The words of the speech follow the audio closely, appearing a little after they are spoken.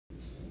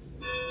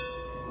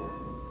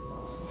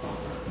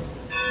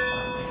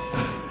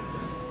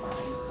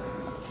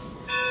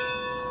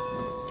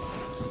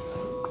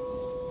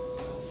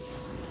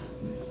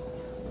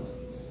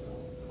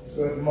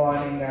Good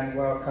morning and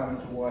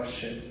welcome to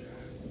worship.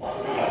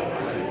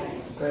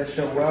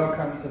 Special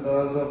welcome to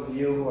those of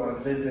you who are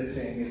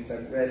visiting. It's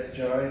a great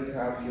joy to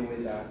have you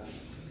with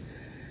us.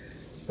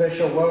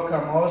 Special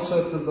welcome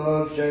also to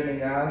those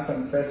joining us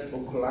on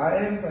Facebook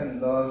Live and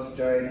those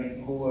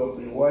joining who will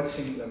be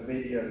watching the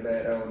video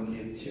later on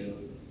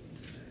YouTube.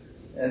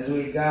 As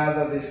we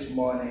gather this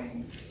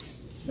morning,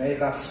 may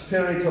the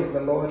Spirit of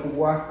the Lord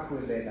work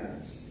within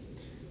us.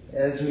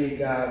 As we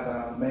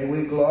gather, may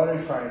we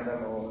glorify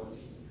the Lord.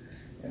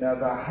 And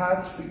as our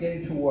hearts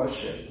begin to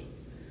worship,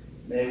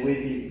 may we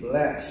be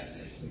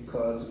blessed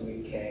because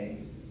we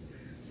came.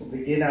 We'll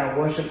begin our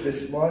worship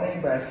this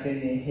morning by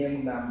singing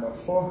hymn number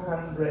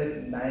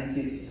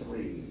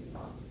 493.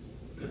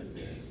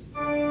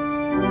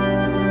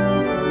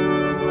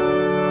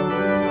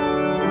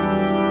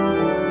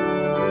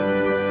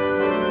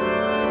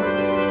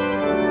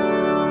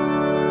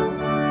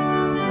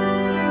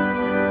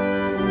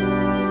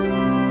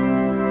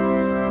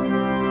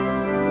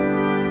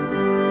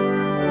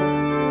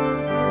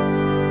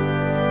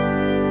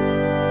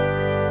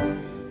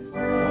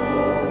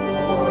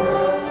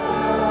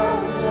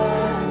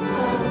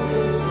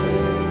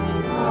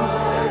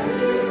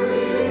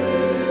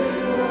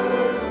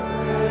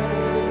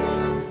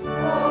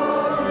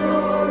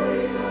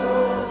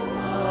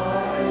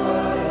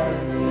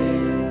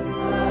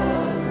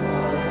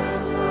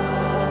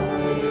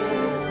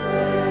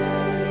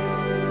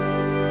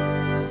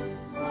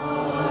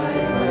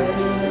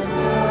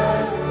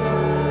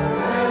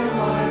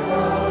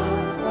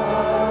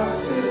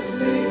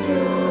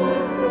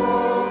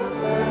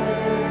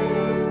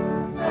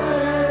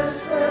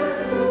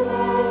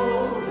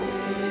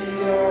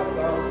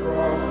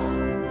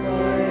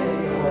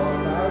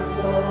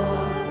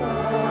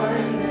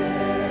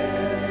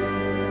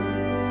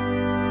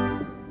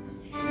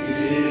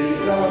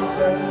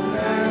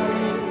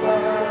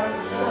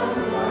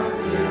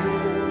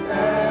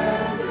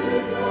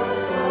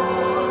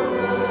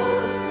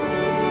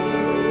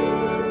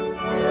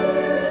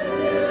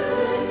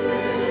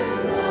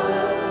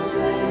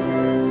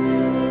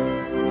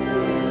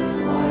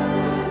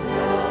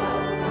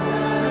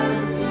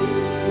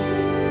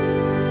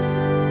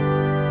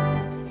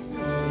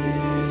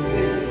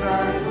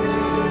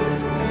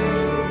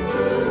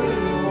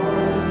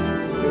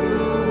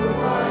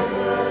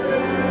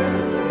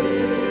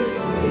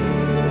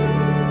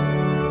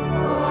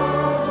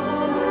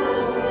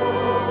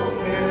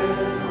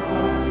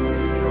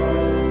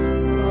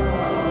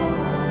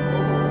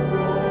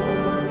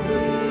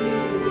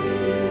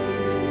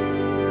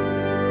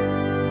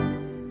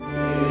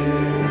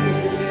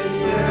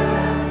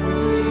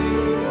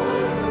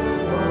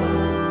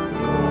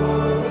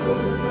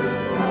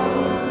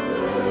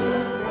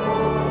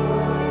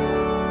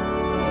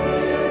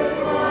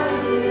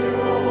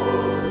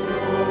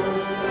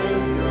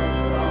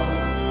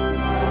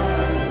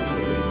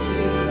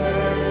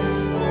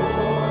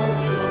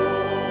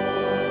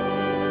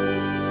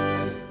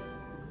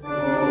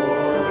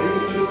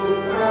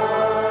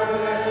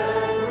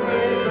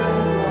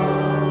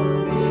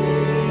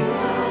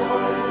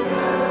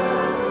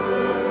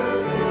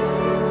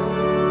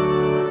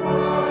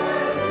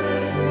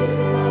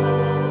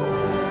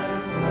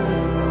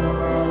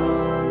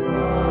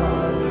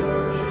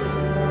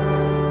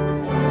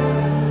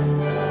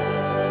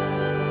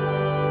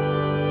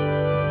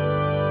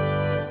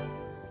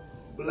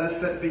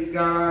 Blessed be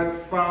God,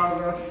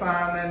 Father,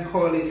 Son, and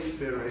Holy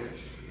Spirit.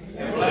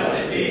 And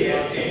blessed be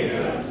his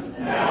kingdom,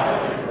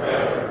 now and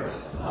forever.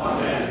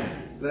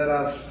 Amen. Let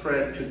us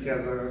pray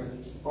together.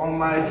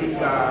 Almighty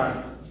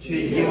God, to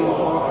you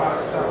all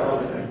hearts are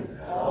open,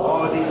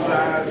 all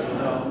desires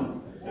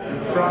known,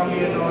 and from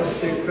you no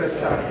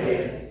secrets are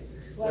hid.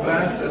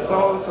 Grant the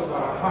thoughts of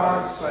our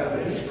hearts by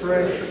the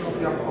inspiration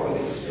of your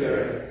Holy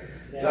Spirit,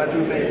 that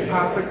we may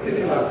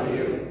perfectly love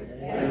you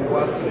and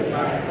worthily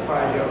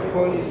magnify your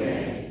holy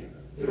name.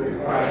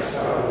 Through Christ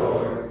our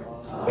Lord.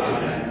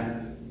 Amen.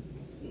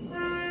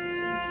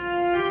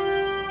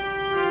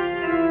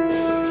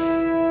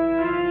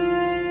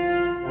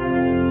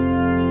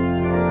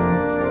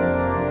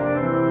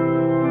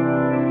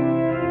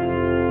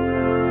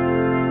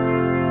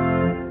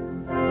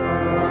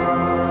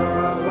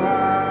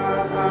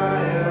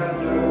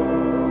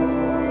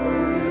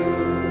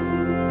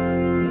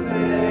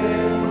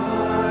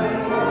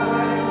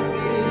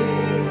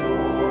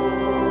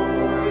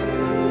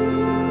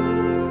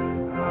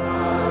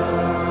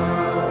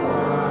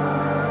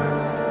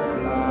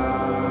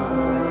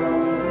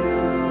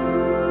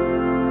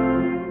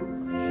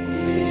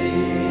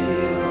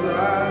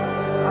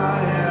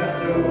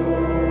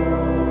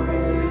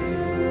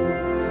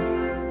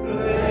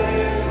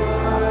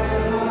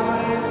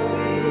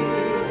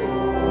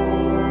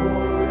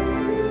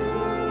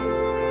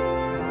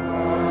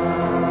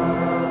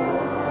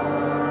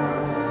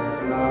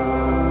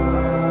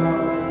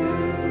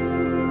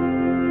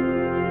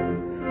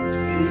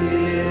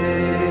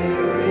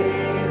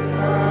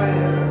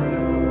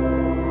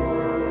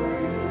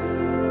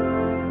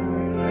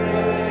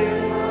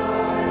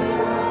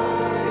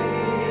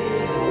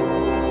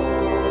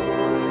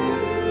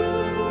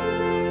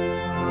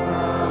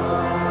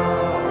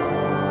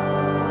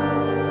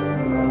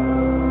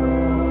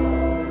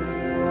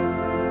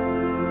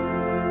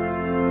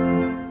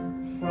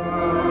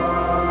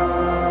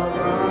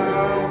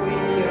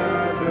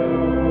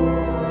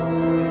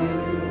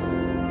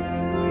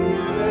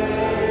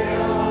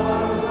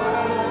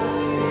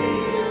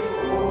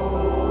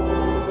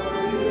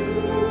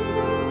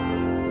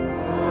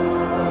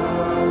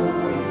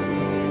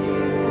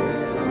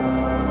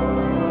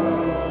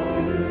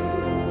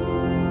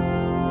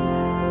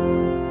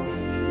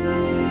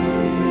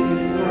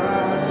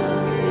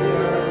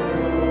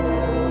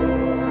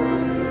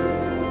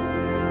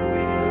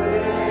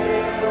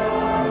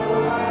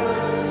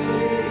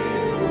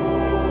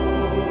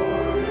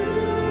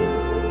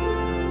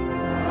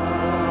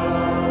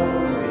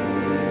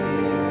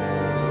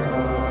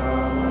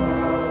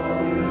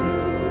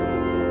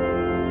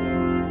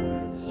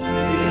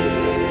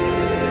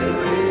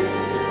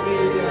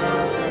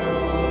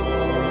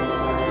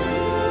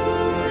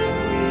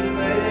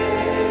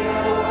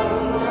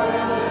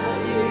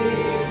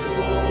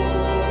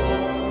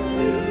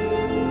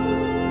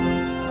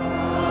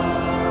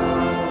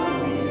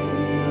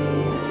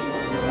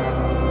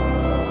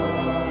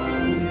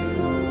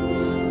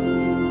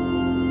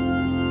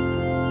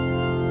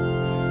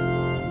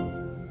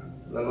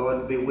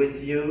 Lord be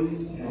with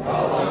you. And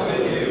also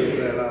with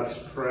you. Let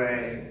us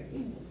pray.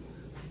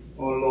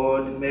 O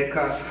Lord, make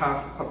us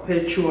have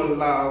perpetual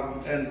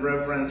love and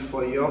reverence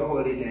for your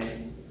holy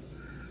name.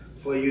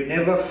 For you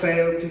never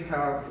fail to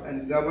help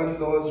and govern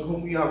those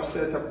whom you have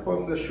set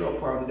upon the sure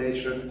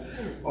foundation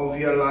of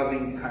your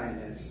loving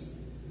kindness.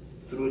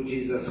 Through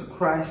Jesus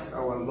Christ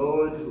our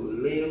Lord,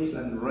 who lives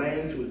and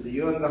reigns with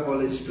you and the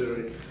Holy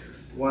Spirit,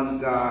 one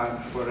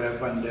God,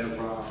 forever and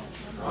ever.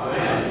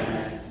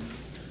 Amen.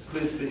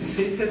 Please be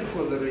seated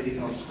for the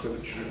reading of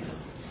Scripture.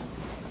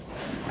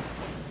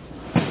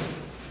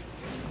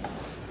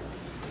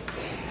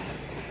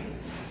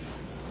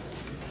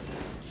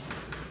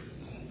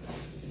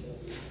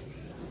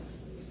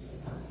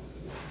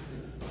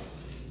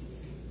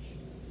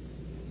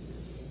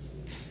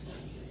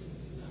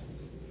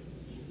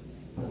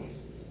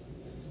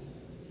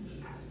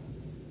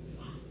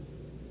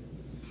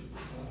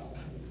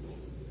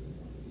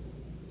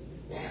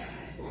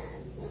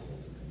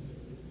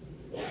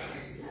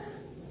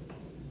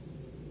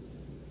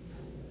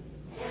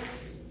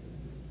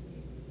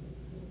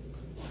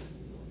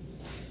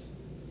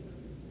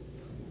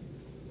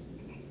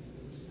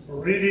 A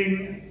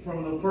reading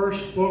from the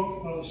first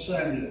book of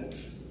Samuel.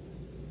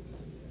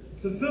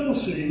 The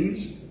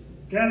Philistines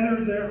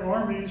gathered their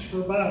armies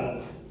for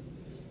battle,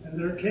 and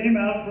there came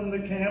out from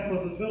the camp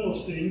of the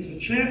Philistines a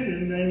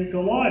champion named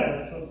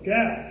Goliath of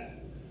Gath,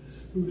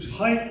 whose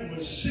height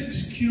was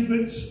 6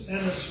 cubits and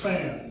a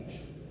span.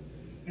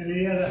 And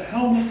he had a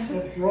helmet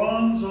of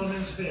bronze on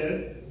his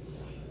head,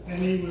 and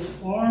he was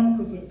armed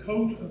with a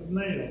coat of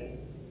mail.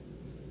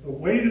 The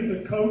weight of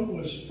the coat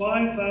was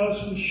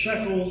 5,000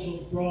 shekels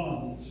of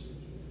bronze.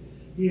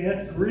 He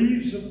had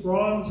greaves of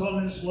bronze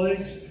on his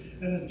legs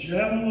and a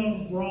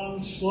javelin of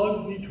bronze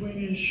slung between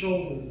his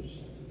shoulders.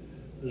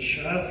 The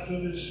shaft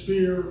of his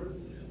spear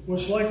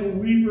was like a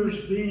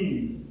weaver's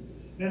beam,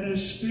 and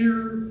his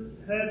spear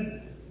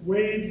had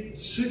weighed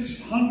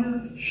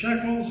 600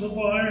 shekels of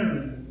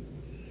iron,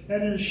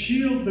 and his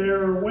shield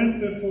bearer went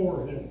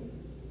before him.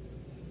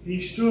 He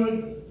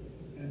stood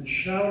and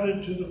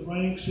shouted to the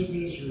ranks of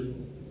Israel,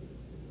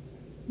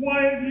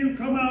 "Why have you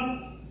come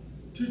out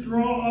to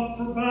draw up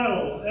for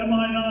battle? Am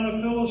I not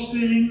a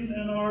Philistine,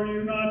 and are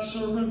you not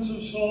servants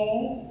of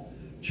Saul?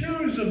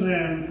 Choose a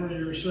man for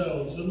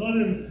yourselves, and let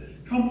him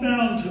come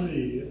down to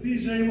me. If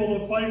he's able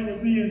to fight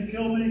with me and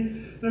kill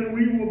me, then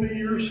we will be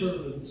your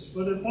servants.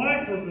 But if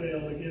I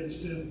prevail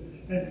against him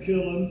and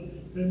kill him,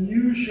 then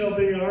you shall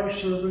be our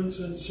servants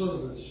and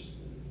service."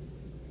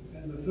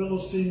 And the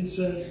Philistine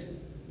said,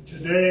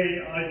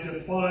 "Today I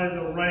defy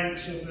the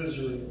ranks of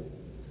Israel.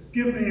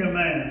 Give me a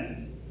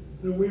man,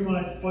 that we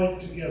might fight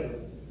together."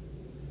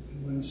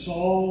 And when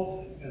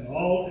Saul and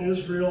all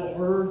Israel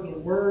heard the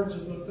words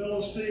of the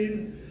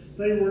Philistine,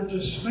 they were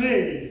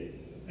dismayed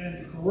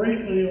and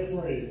greatly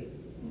afraid.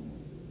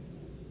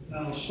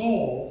 Now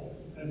Saul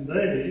and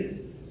they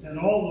and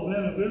all the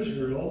men of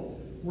Israel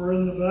were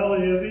in the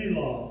valley of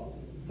Elah,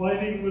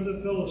 fighting with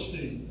the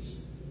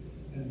Philistines.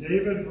 And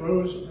David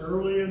rose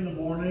early in the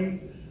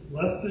morning,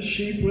 left the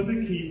sheep with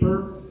the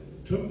keeper,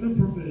 took the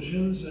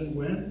provisions, and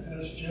went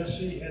as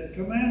Jesse had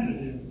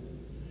commanded him.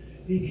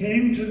 He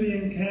came to the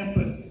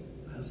encampment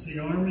as the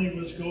army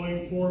was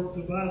going forth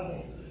to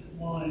battle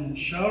line,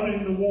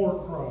 shouting the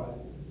war cry.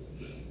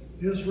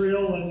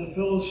 Israel and the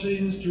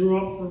Philistines drew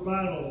up for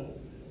battle,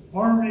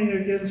 army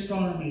against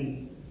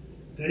army.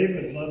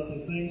 David left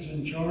the things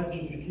in charge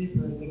of the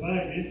keeper of the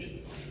baggage,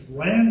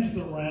 ran to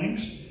the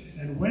ranks,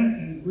 and went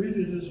and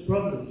greeted his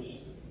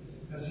brothers.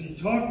 As he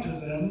talked to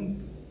them,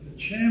 the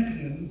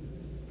champion,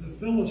 the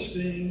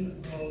Philistine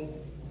of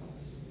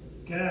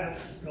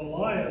Gath,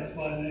 Goliath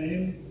by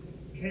name,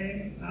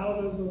 came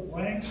out of the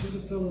ranks of the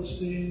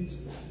Philistines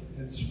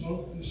and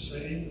spoke the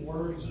same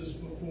words as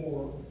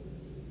before,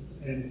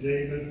 and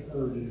David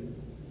heard him.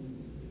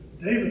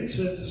 David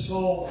said to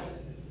Saul,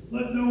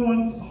 "Let no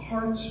one's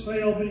hearts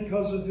fail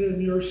because of him.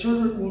 Your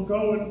servant will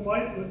go and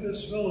fight with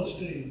this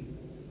Philistine."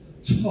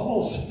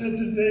 Saul said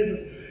to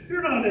David,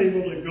 "You're not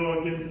able to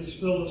go against this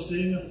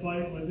Philistine and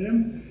fight with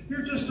him.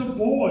 You're just a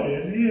boy,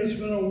 and he has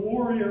been a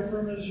warrior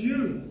from his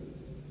youth."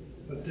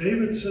 But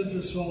David said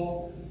to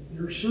Saul,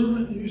 "Your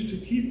servant used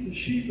to keep the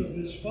sheep of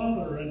his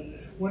father, and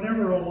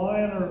whenever a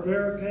lion or a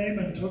bear came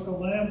and took a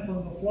lamb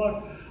from the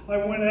flock,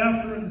 I went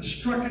after it and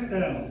struck it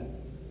down,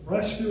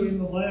 rescuing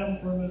the lamb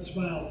from its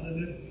mouth.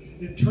 And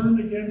if it turned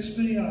against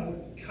me, I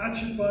would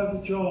catch it by the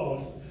jaw,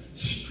 and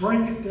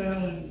strike it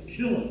down and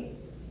kill it.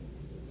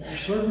 Your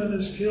servant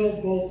has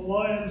killed both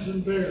lions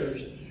and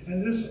bears,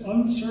 and this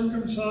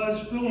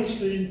uncircumcised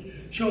Philistine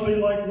shall be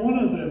like one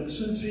of them,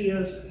 since he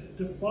has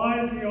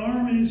defied the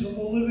armies of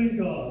the living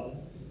God."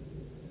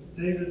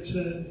 David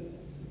said,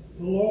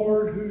 "The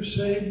Lord who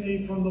saved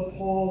me from the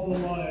paw of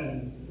the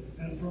lion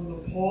and from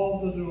the paw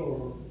of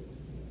the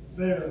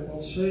bear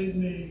will save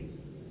me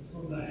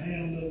from the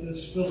hand of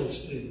this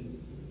Philistine."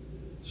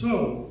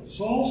 So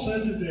Saul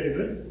said to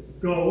David,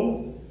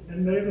 "Go,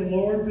 and may the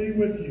Lord be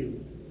with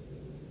you."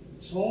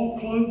 Saul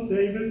clothed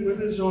David with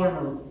his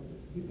armor.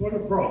 He put a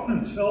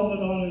bronze helmet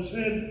on his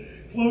head,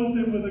 clothed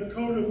him with a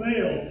coat of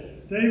mail.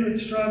 David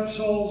strapped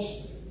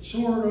Saul's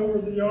sword over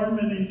the arm,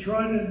 and he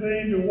tried in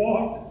vain to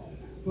walk,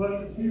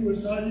 but he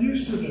was not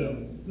used to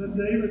them. Then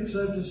David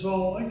said to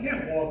Saul, I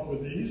can't walk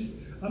with these.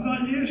 I'm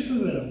not used to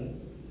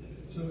them.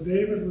 So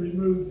David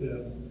removed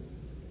them.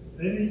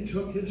 Then he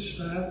took his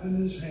staff in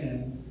his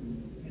hand,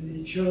 and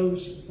he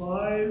chose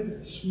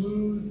 5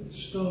 smooth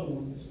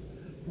stones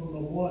from the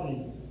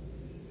wadi,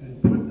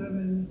 and put them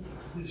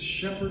in his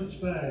shepherd's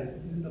bag,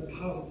 in the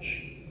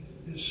pouch.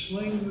 His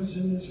sling was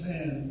in his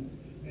hand,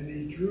 and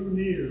he drew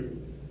near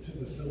to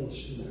the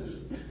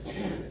Philistine.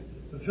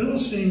 The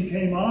Philistine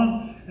came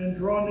on and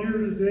drew near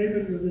to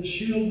David with his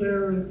shield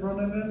bearer in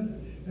front of him.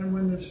 And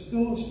when the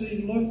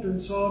Philistine looked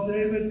and saw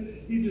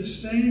David, he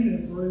disdained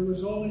him, for he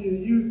was only a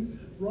youth,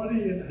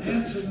 ruddy and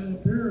handsome in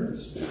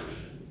appearance.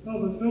 Now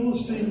the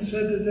Philistine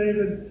said to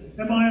David,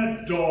 Am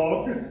I a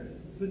dog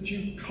that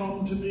you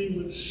come to me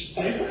with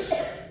sticks?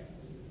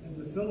 And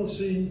the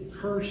Philistine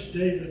cursed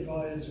David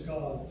by his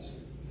gods.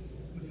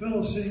 The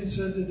Philistine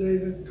said to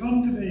David,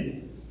 Come to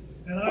me,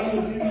 and I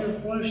will give your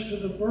flesh to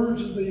the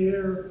birds of the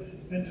air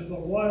and to the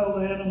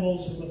wild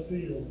animals of the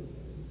field.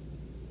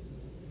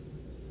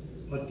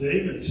 But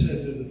David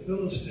said to the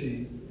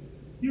Philistine,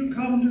 You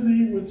come to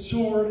me with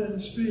sword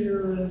and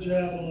spear and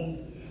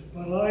javelin,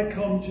 but I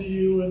come to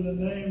you in the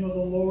name of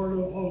the Lord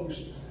of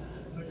hosts,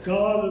 the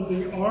God of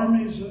the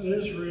armies of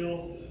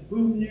Israel,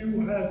 whom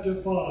you have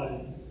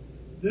defied.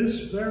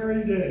 This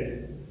very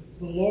day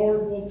the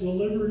Lord will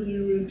deliver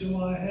you into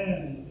my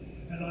hand,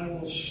 and I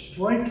will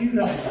strike you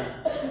down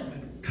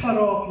and cut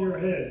off your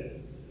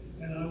head.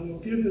 And I will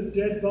give the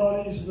dead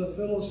bodies of the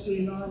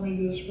Philistine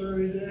army this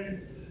very day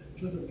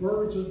to the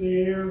birds of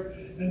the air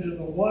and to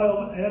the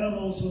wild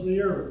animals of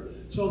the earth,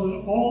 so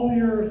that all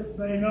the earth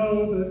may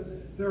know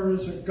that there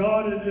is a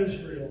God in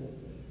Israel,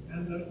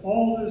 and that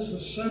all this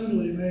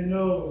assembly may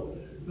know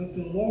that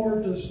the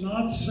Lord does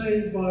not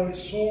save by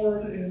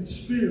sword and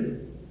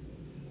spear,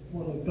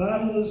 for the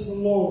battle is the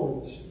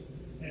Lord's,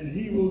 and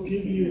he will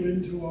give you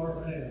into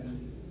our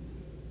hand.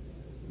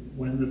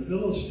 When the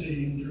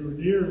Philistine drew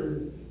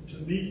nearer to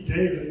meet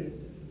David,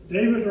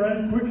 David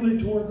ran quickly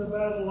toward the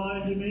battle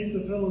line to meet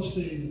the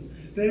Philistine.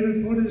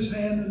 David put his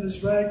hand in his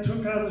bag,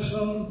 took out a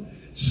stone,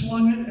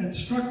 slung it, and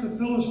struck the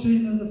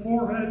Philistine in the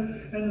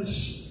forehead, and the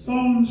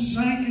stone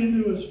sank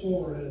into his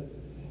forehead,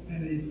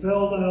 and he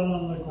fell down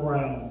on the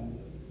ground.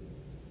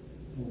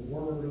 The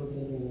word of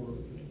the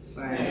Lord.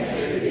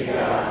 Thanks be to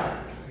God.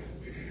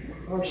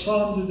 Our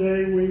psalm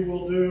today we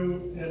will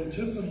do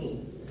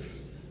antiphonally.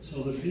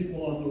 So the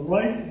people on the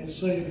right will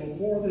say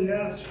before the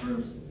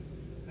asterisk,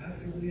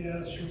 after the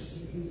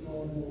asterisk, the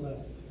people on the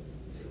left.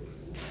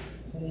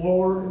 The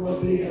Lord will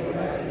be a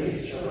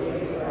refuge for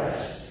your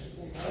rest,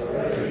 a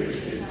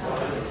refuge in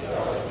time of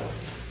trouble.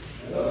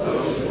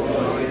 Those who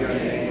know your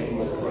name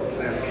will put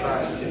their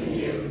trust in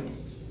you.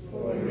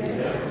 For you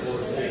never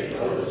forsake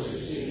those who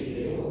seek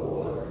you,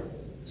 Lord.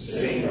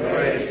 Sing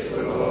praise to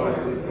the Lord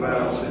who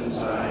dwells in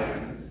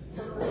Zion.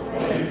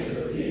 Proclaim to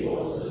the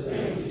peoples the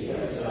things he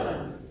has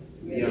done.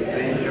 The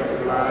avenged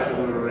of blood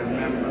will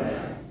remember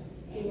them.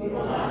 He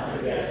will not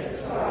forget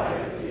the cry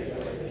of the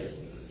afflicted.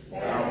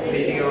 Have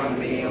pity on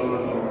me, O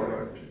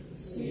Lord.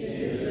 See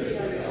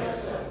Israel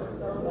suffer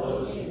from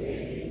those who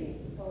hate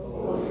you,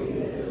 for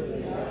you have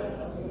lifted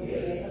up from the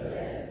gates of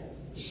death.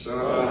 So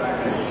that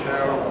I can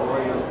tell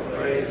all your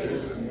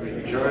praises and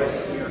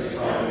rejoice in your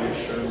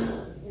salvation.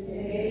 In the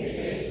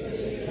matrix of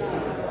his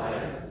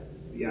fire,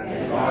 The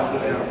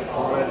ungodly have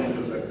fallen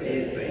into the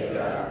pit they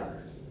dug.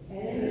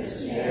 and in the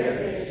snare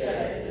they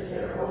set as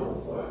their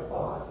own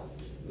footpath.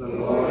 The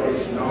Lord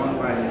is known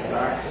by his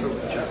acts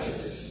of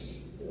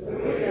justice. The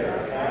wicked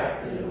are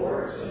trapped in the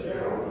works of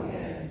their own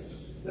hands.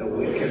 The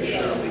wicked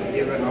shall be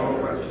given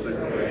over to the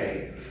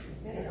grave.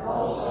 And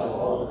also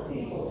all the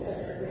peoples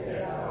that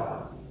forget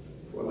God.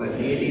 For the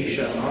needy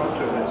shall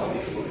not always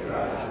be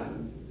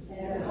forgotten.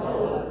 And the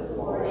whole of the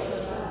poor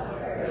shall not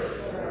perish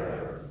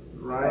forever.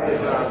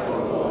 Rise up, O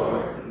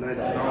Lord, let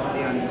not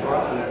the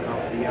ungodly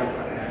have the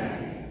upper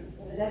hand.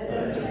 And let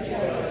them be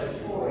judged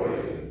before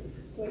you.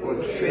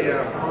 Put fear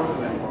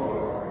upon them, O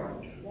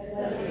Lord. And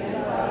let the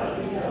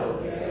ungodly know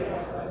they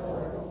are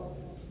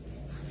vulnerable.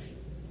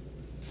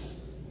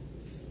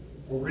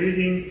 A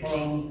reading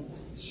from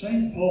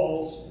St.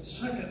 Paul's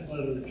second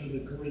letter to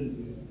the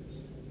Corinthians.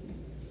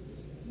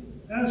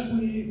 As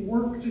we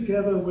work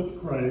together with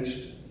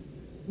Christ,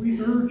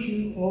 we urge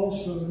you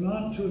also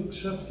not to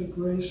accept the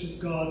grace of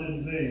God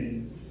in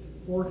vain.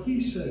 For he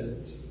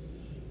says,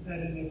 At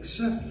an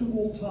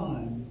acceptable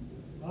time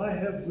I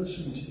have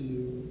listened to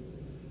you.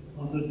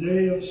 On the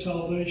day of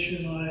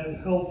salvation I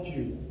have helped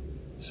you.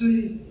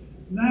 See,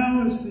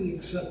 now is the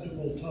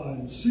acceptable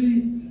time.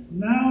 See,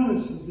 now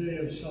is the day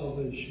of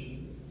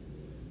salvation.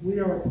 We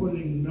are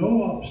putting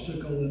no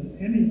obstacle in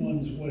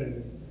anyone's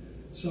way,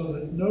 so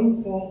that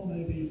no fault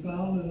may be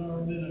found in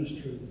our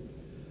ministry.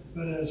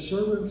 But as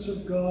servants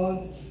of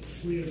God,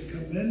 we have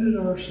commended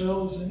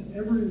ourselves in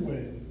every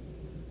way,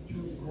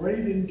 through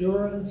great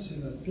endurance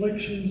in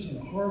afflictions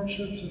and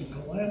hardships and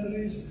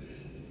calamities,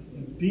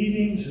 in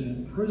beatings and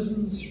in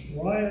prisons,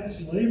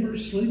 riots, labor,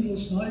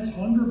 sleepless nights,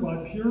 hunger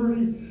by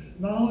purity,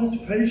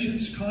 knowledge,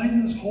 patience,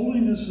 kindness,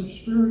 holiness of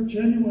spirit,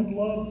 genuine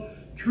love,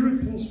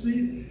 truthful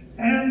speech,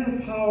 and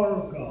the power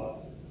of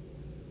God,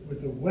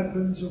 with the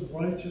weapons of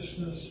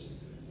righteousness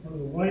for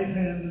the right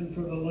hand and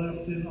for the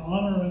left, in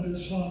honor and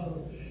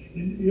dishonor,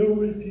 in ill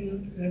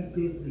repute and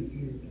good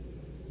repute.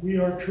 We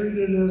are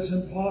treated as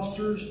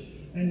impostors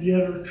and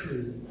yet are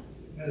true,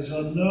 as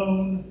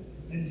unknown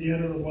and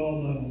yet are well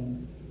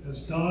known,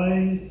 as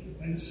dying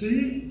and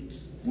see,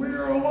 we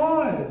are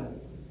alive,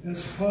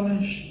 as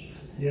punished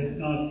yet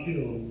not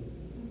killed,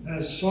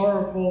 as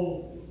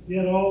sorrowful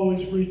yet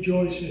always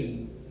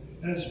rejoicing,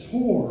 as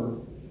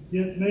poor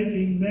yet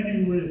making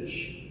many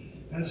rich,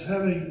 as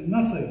having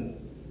nothing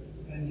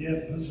and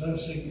yet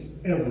possessing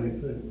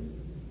everything.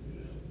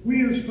 We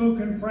have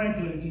spoken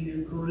frankly to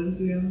you,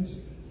 Corinthians.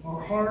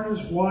 Our heart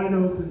is wide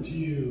open to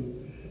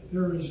you.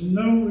 There is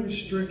no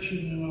restriction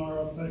in our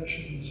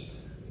affections,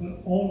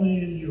 but only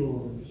in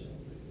yours.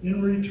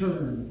 In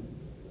return,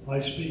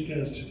 I speak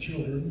as to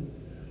children,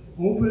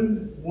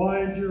 open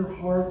wide your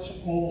hearts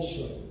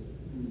also.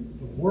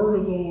 The word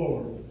of the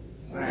Lord.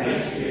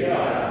 Thanks be to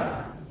God.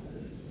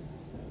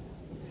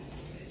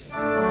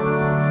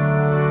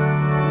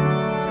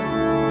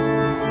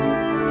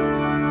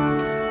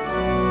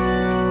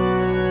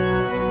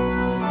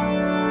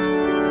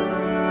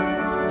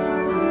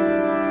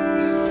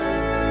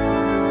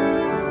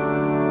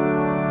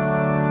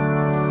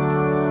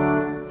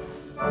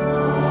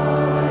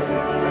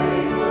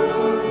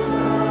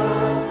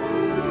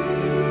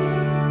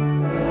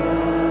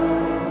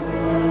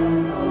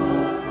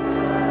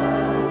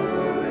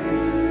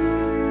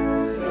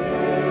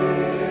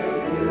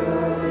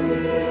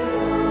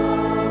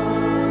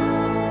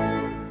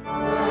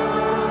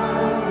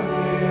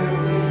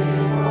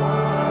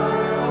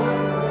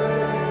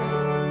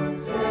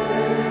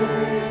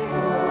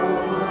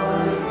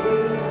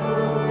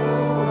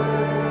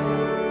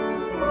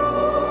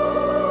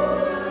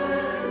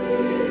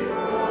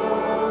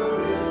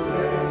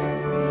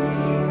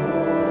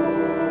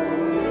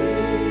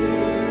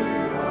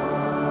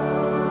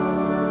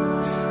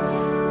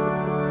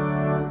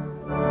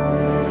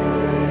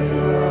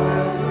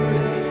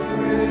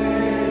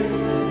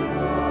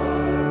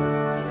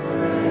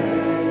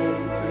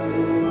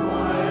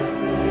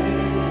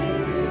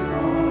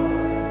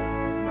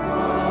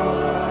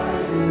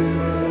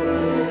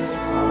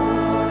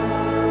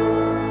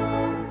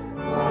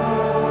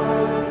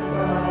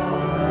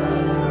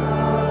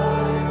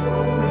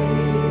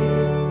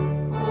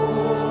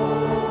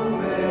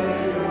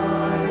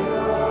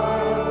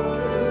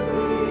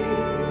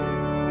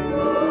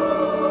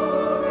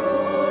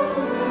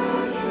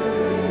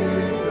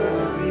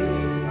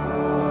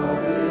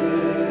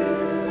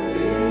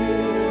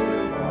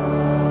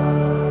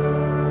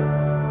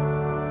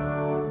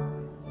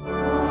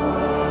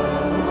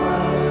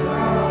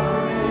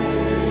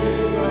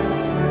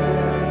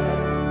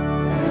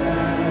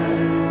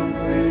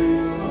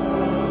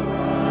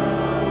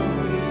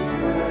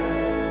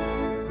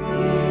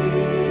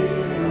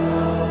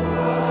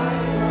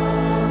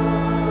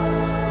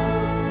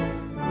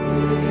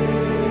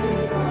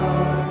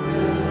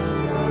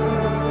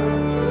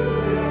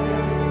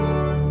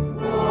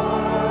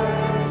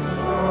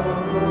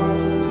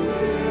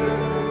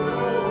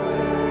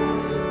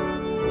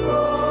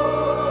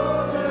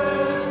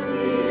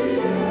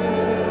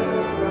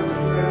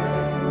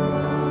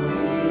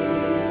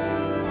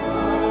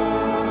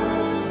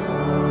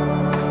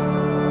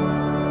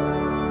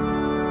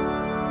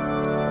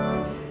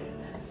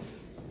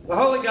 The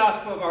Holy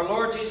Gospel of our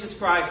Lord Jesus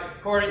Christ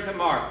according to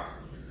Mark.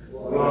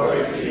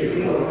 Glory to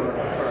you, Lord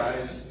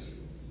Christ.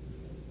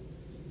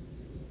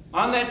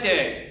 On that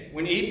day,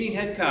 when evening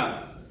had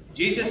come,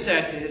 Jesus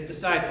said to his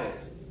disciples,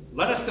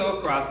 "Let us go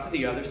across to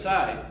the other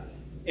side."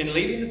 And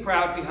leaving the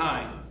crowd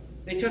behind,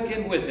 they took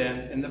him with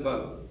them in the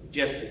boat,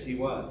 just as he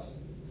was.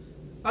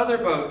 Other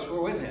boats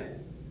were with him.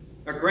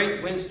 A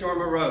great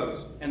windstorm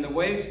arose, and the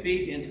waves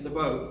beat into the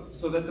boat,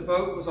 so that the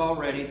boat was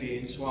already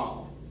being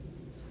swamped.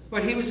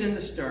 But he was in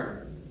the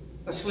stern,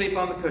 asleep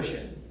on the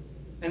cushion.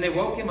 And they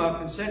woke him up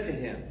and said to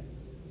him,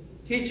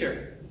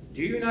 "Teacher,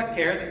 do you not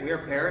care that we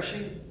are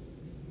perishing?"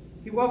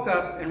 He woke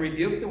up and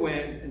rebuked the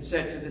wind and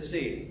said to the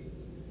sea,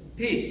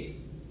 "Peace,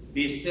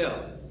 be still."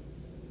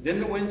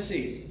 Then the wind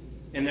ceased,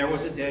 and there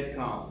was a dead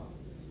calm.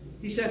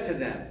 He said to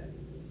them,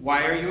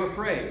 "Why are you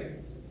afraid?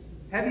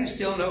 Have you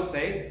still no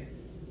faith?"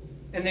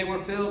 And they were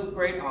filled with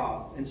great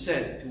awe and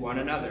said to one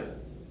another,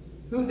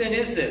 "Who then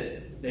is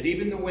this, that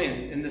even the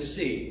wind and the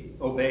sea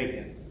obey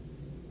him?"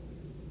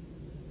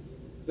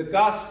 The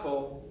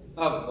Gospel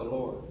of the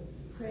Lord.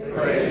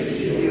 Praise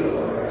to you,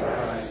 Lord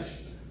Christ.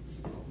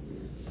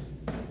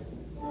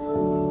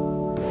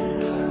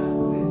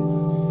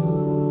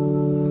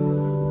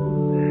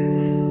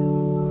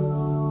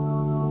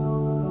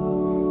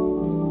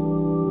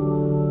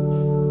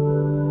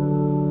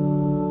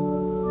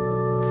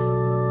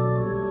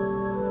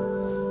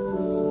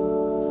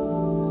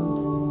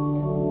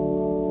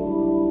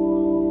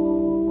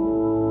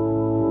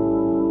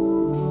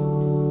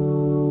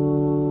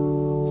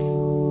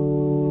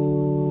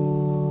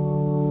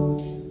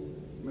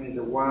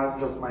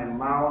 words of my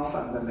mouth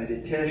and the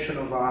meditation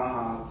of our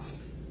hearts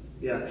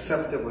be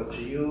acceptable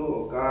to you,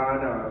 O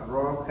God, our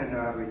rock and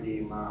our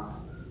Redeemer.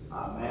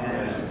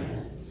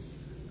 Amen.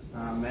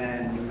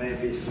 Amen. You may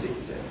be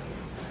seated.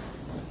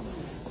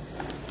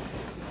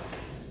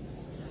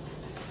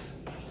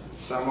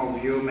 Some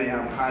of you may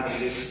have heard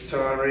this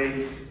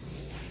story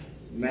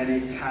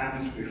many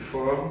times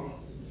before,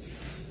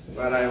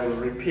 but I will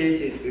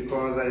repeat it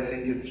because I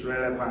think it's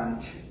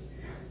relevant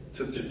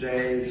to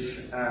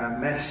today's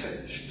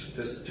message,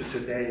 to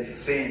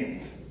today's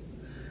theme.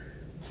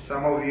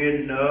 Some of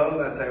you know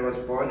that I was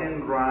born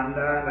in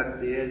Rwanda, and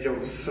at the age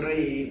of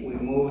 3, we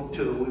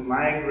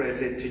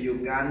migrated to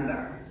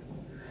Uganda.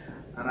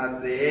 And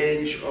at the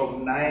age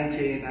of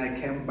 19, I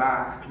came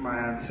back to my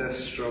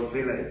ancestral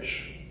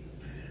village.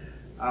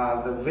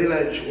 The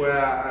village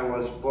where I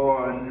was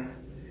born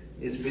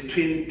is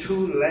between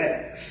 2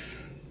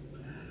 lakes.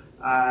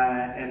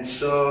 And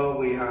so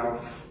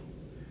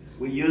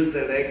we use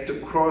the lake to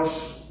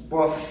cross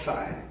both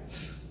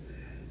sides.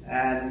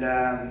 And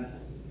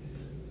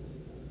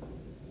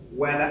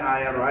when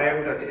I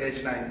arrived at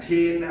age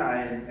 19,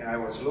 I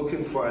was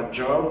looking for a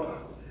job,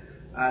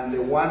 and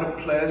the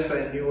one place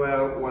I knew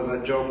was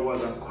a job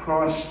was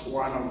across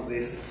one of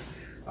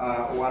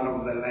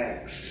the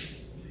lakes.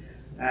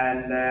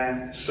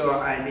 And so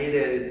I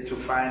needed to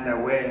find a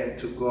way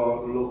to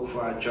go look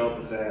for a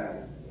job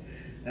there.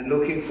 And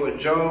looking for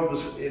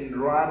jobs in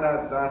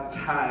Rwanda at that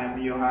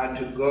time, you had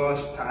to go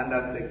stand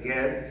at the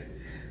gate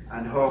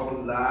and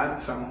hope that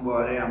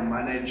somebody, a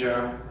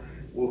manager,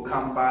 will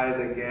come by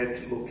the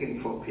gate looking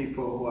for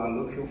people who are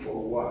looking for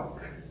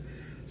work.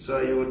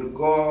 So you would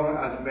go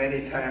as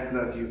many times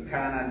as you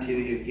can until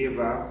you give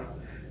up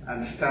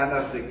and stand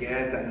at the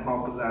gate and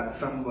hope that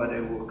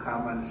somebody will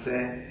come and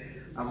say,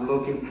 I'm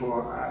looking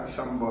for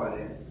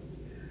somebody.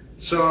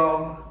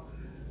 So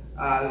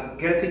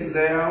getting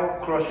there,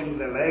 crossing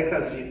the lake,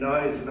 as you know,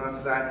 is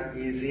not that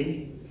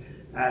easy.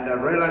 And a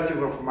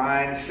relative of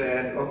mine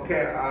said,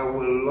 okay, I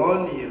will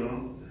loan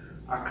you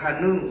a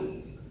canoe.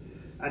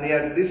 And he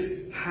had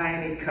this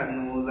tiny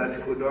canoe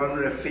that could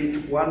only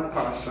fit 1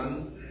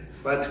 person,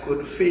 but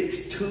could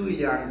fit 2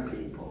 young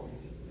people.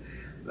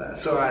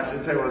 So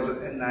since I was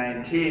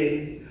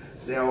 19,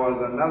 there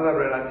was another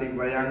relative,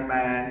 a young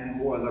man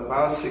who was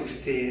about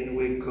 16.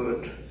 We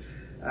could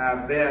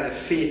barely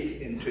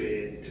fit into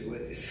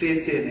it,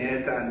 sit in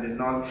it and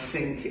not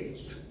sink it.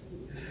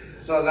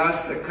 So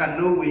that's the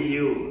canoe we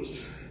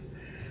used.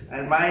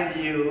 And mind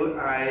you,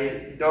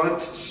 I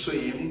don't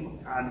swim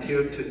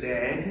until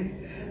today,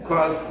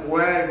 because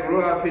where I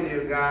grew up in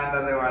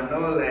Uganda, there were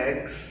no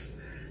lakes,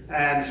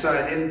 and so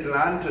I didn't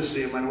learn to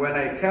swim. And when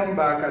I came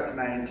back at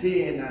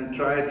 19 and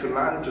tried to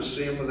learn to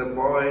swim, the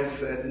boys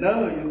said,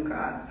 no, you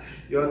can't.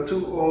 You're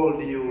too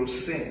old, you'll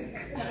sink.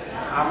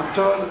 I'm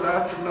told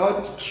that's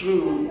not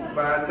true,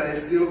 but I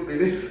still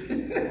believe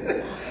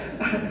it.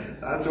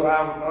 That's why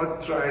I'm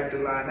not trying to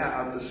learn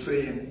how to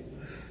swim.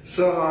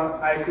 So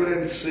I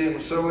couldn't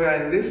swim. So we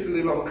are in this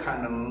little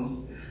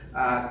canoe,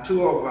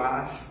 2 of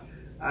us,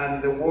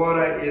 and the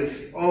water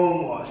is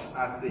almost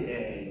at the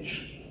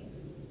edge.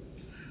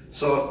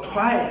 So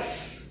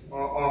twice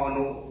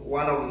on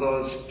one of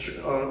those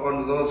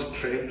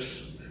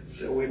trips,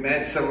 so we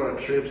made several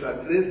trips,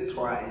 at least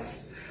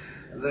twice,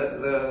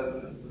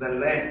 the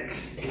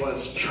lake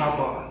was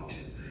troubled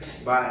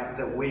by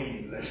the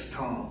wind, the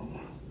storm.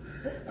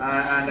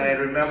 And I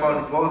remember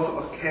on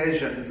both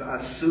occasions,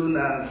 as soon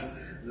as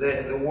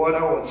the water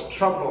was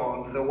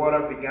troubled, the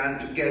water began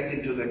to get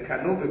into the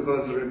canoe,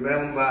 because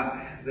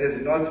remember,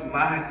 there's not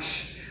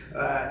much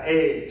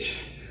age.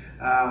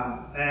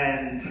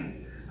 And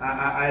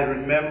I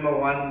remember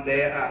one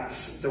day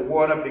as the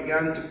water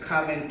began to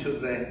come into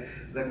the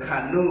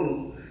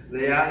canoe,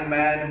 the young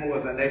man who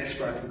was an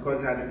expert, because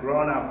he had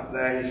grown up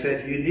there, he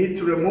said, you need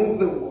to remove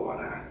the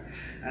water.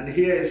 And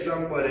here is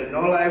somebody,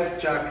 no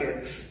life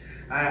jackets.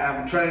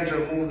 I'm trying to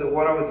remove the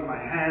water with my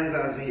hands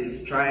as he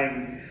is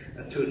trying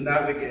to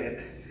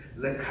navigate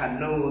the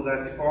canoe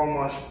that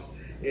almost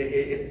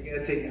is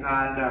getting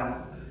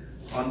under.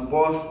 On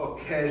both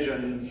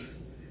occasions,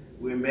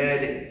 we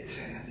made it,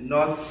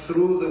 not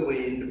through the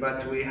wind,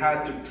 but we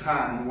had to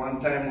turn. One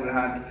time we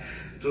had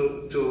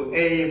to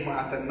aim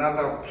at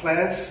another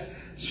place,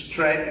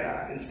 straight,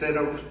 instead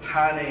of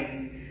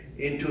turning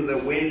into the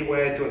wind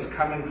where it was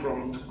coming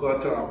from to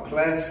go to our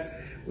place,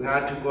 we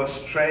had to go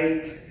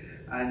straight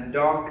and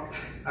docked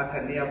at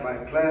a nearby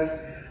place.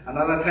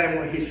 Another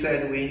time he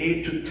said we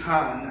need to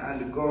turn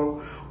and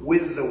go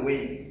with the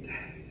wind.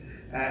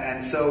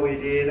 And so we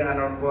did, and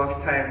on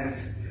both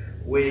times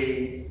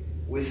we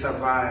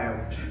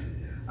survived.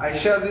 I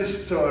share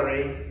this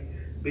story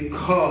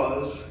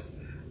because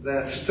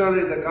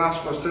the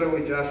gospel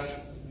story we just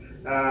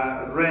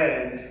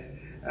read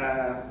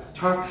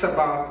talks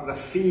about the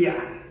fear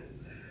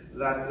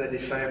that the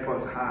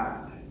disciples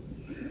had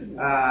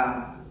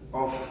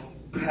of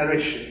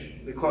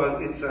perishing,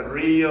 because it's a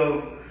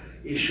real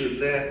issue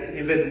there.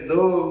 Even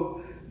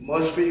though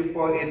most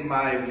people in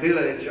my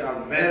village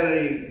are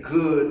very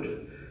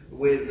good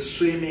with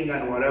swimming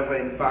and whatever.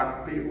 In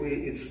fact,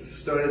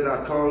 stories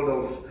are told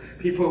of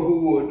people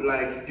who would,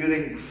 like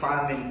during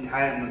famine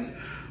times,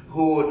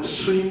 who would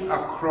swim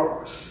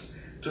across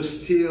to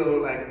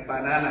steal like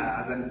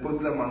bananas and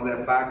put them on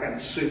their back and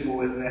swim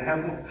with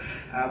them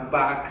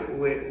back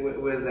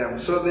with them.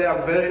 So they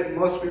are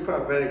most people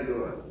are very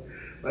good.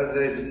 But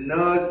there is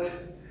not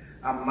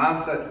a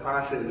month that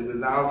passes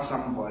without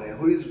somebody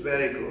who is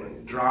very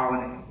good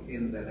drowning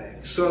in the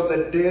lake. So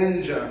the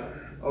danger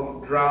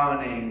of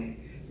drowning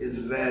is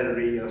very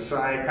real. So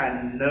I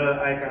can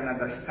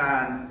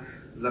understand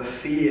the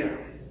fear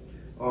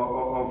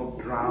of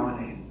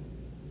drowning.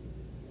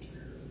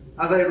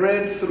 As I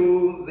read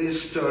through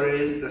these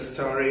stories, the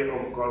story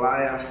of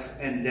Goliath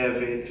and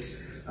David,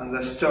 and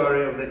the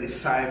story of the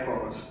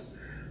disciples,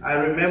 I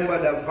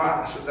remembered a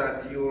verse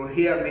that you will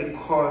hear me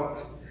quote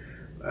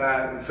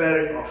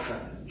very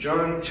often.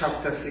 John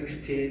chapter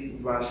 16,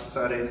 verse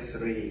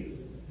 33.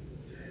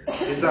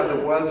 These are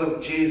the words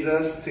of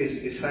Jesus to his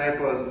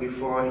disciples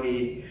before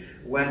he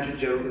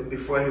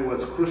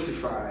was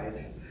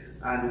crucified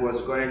and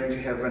was going to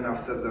heaven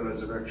after the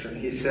resurrection.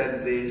 He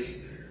said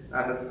this,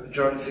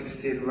 John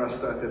 16, verse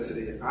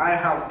 33. I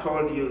have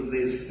told you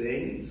these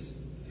things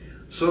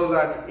so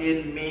that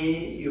in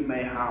me you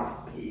may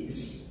have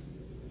peace.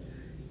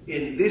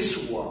 In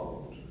this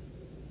world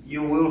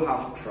you will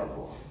have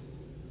trouble,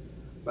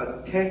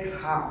 but take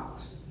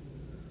heart,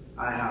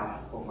 I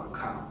have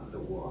overcome the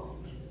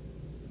world.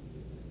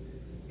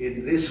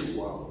 In this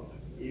world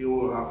you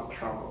will have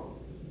trouble,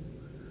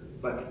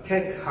 but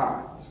take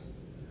heart,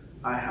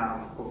 I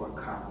have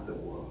overcome the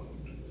world.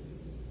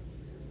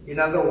 In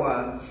other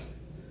words,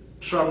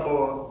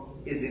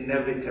 trouble is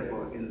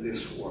inevitable in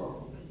this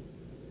world.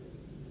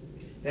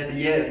 And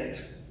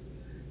yet,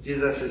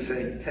 Jesus is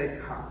saying,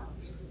 take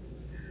heart,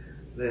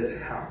 there's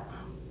help.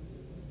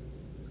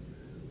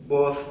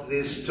 Both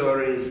these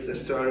stories, the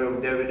story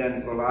of David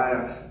and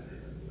Goliath,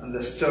 and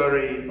the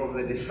story of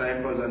the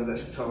disciples and the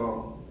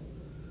storm,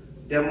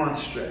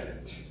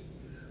 demonstrate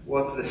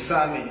what the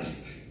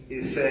psalmist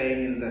is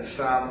saying in the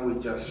psalm we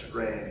just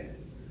read.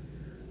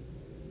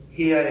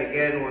 Hear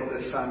again what the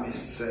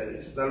psalmist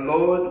says. The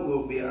Lord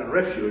will be a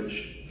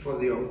refuge for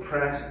the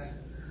oppressed,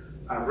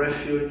 a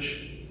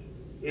refuge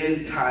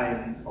in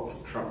time of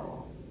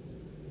trouble.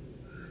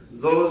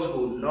 Those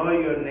who know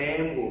your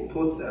name will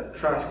put their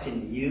trust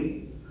in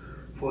you,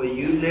 for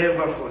you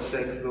never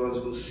forsake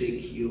those who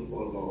seek you, O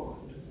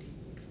Lord.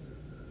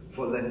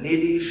 For the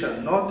needy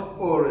shall not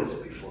always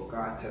be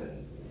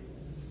forgotten,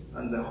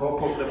 and the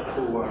hope of the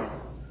poor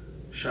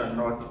shall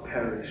not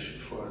perish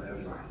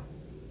forever.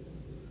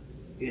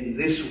 In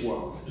this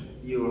world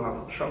you will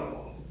have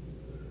trouble,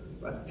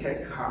 but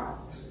take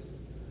heart,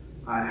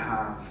 I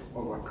have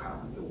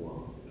overcome the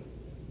world.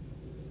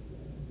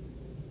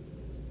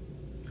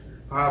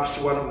 Perhaps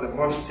one of the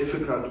most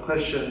difficult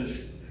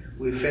questions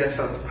we face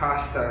as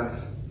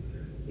pastors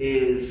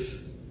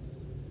is,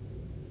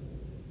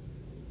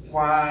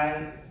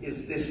 why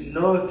is this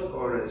not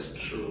always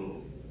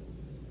true?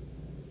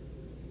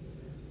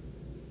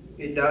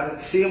 It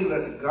doesn't seem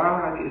that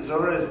God is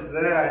always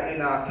there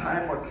in our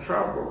time of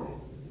trouble.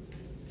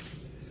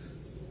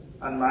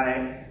 And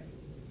my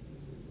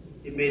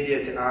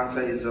immediate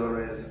answer is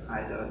always,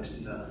 I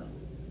don't know.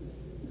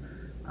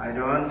 I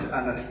don't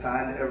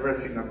understand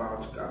everything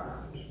about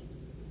God.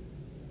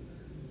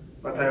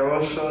 But I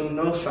also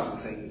know some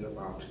things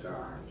about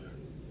God.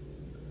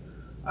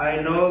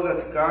 I know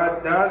that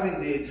God does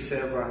indeed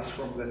save us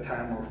from the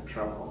time of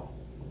trouble.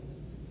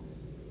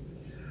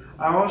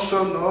 I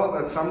also know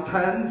that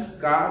sometimes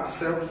God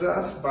saves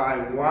us by,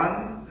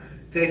 one,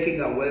 taking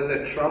away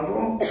the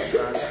trouble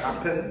that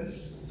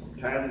happens.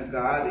 Sometimes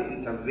God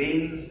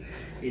intervenes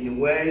in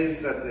ways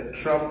that the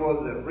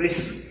trouble, the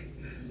risk,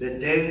 the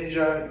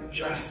danger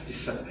just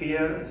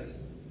disappears.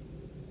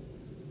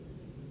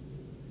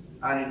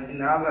 And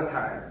in other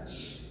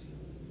times,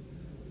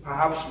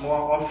 perhaps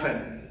more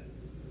often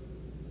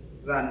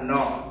than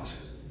not,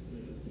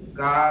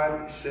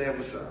 God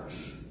saves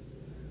us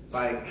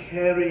by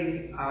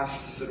carrying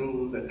us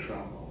through the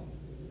trouble.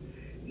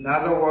 In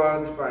other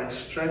words, by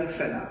strengthening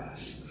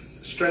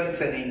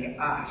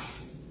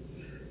us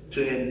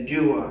to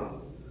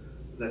endure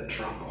the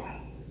trouble.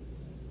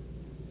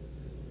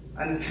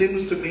 And it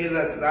seems to me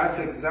that that's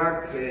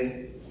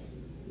exactly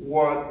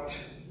what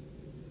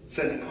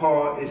St.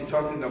 Paul is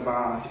talking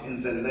about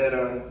in the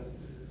letter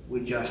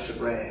we just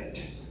read.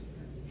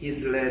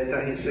 His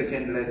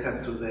second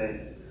letter to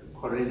the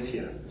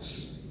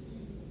Corinthians.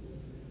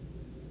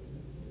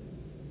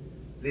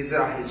 These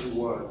are his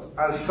words.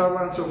 As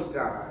servants of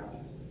God,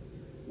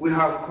 we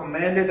have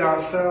commended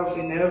ourselves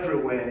in every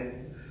way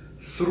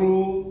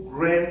through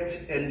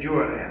great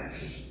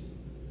endurance,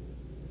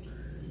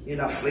 in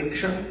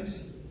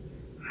afflictions,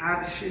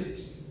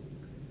 hardships,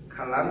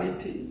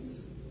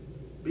 calamities,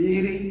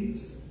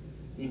 beatings,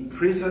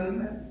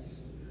 imprisonments,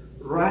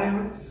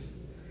 riots,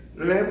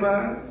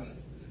 labors,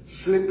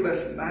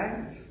 sleepless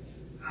nights,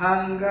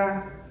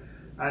 hunger,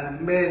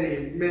 and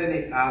many,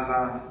 many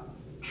other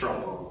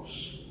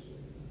troubles.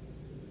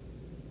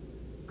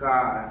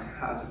 God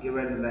has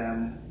given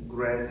them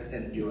great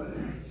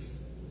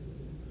endurance.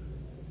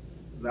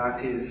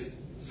 That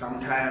is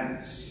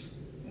sometimes,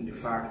 in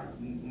fact,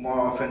 more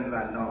often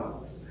than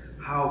not,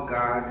 how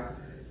God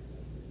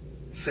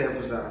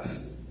saves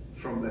us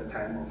from the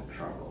time of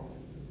trouble.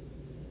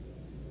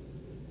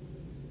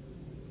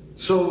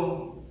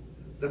 So,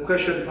 the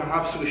question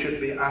perhaps we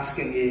should be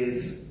asking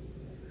is,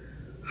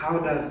 how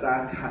does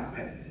that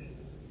happen?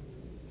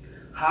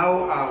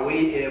 How are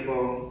we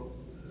able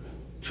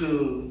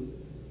to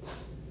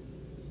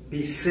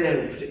be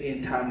saved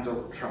in times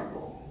of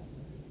trouble?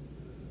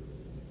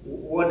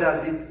 What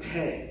does it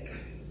take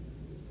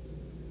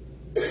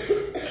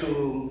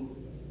to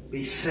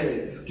be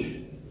saved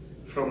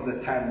from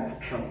the time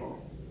of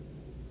trouble?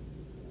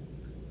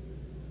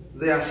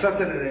 There are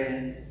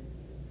certainly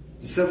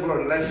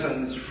several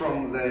lessons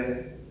from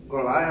the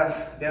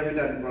David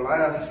and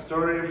Goliath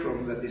story,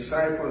 from the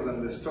disciples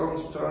and the storm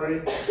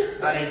story,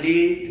 and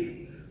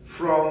indeed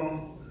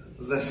from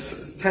the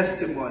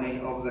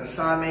testimony of the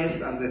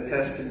psalmist and the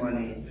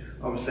testimony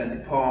of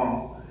St.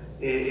 Paul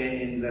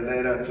in the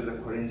letter to the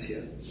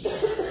Corinthians.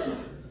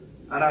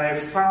 And I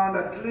found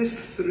at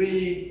least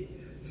 3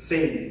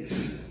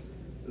 things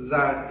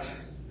that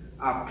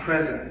are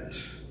present,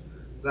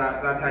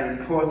 that are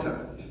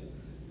important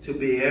to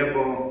be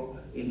able,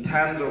 in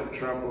times of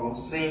trouble,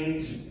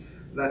 things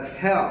that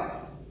help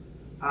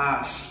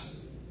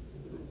us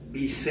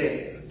be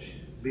saved,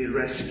 be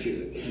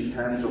rescued in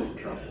times of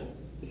trouble.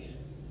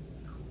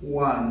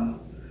 One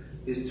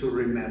is to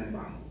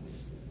remember.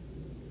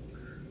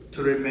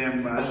 To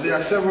remember. There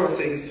are several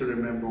things to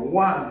remember.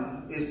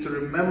 One is to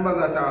remember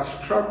that our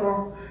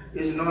struggle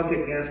is not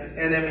against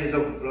enemies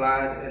of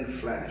blood and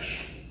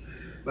flesh,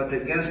 but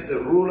against the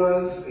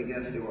rulers,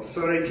 against the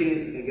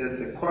authorities, against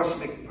the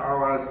cosmic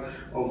powers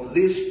of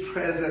this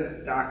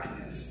present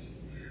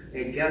darkness,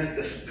 against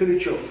the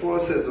spiritual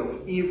forces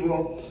of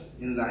evil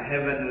in the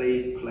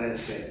heavenly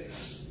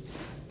places.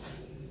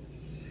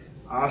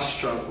 Our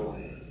struggle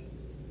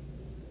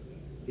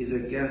is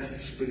against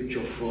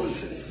spiritual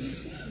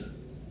forces.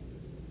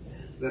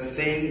 The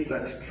things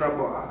that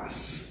trouble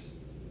us,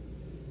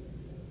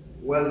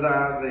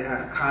 whether they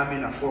have come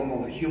in a form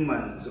of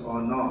humans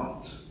or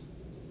not,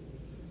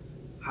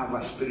 have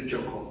a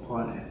spiritual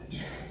component.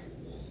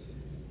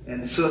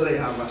 And so they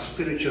have a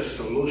spiritual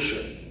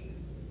solution.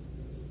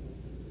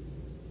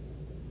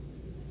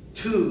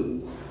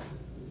 2,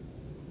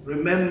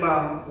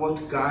 remember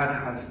what God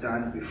has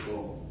done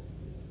before.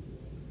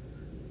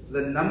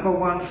 The number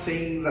one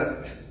thing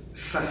that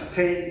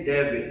sustained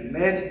David,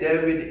 made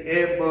David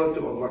able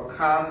to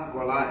overcome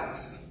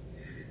Goliath,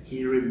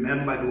 he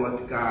remembered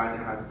what God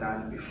had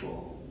done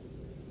before.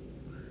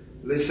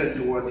 Listen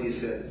to what he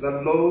said.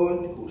 The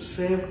Lord who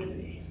saved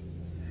me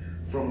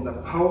from the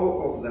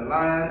paw of the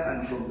lion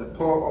and from the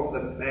paw of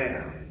the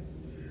bear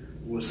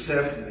will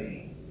save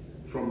me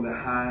from the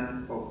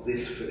hand of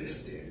this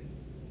Philistine.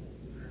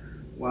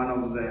 One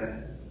of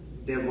the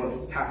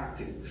devil's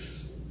tactics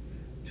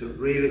to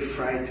really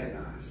frighten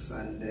us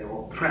and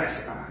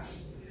oppress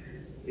us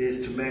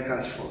is to make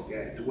us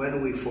forget.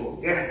 When we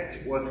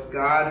forget what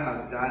God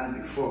has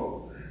done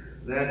before,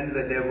 then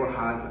the devil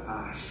has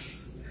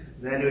us.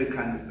 Then we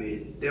can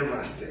be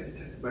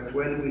devastated. But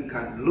when we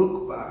can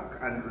look back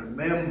and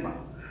remember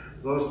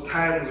those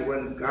times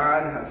when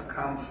God has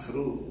come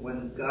through,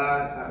 when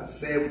God has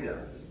saved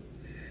us,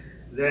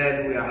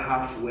 then we are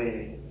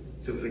halfway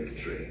to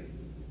victory.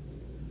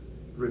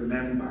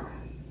 Remember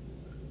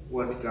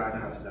what God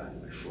has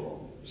done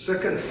before.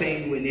 Second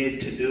thing we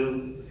need to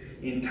do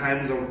in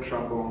times of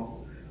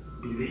trouble,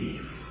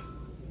 believe.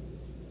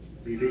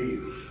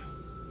 Believe.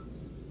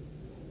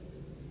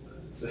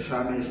 The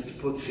psalmist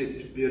puts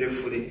it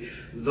beautifully.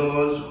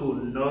 Those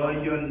who know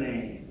your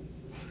name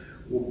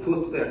will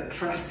put their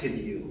trust in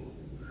you,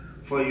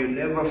 for you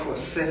never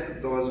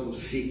forsake those who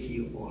seek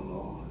you, O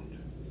Lord.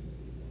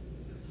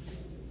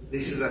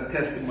 This is a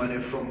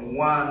testimony from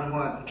one who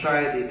had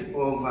tried it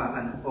over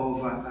and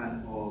over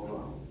and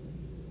over.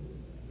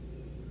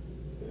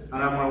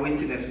 And I'm a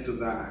witness to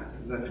that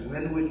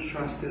when we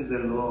trust in the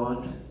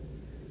Lord,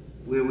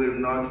 we will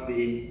not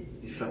be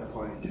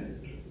disappointed.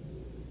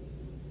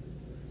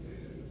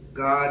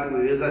 God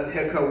will either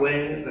take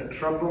away the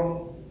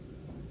trouble,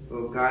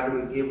 or God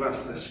will give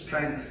us the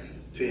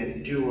strength to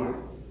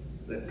endure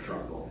the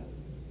trouble.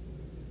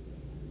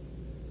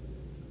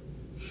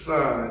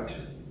 Third,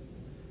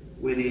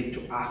 we need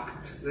to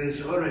act. There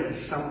is always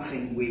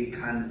something we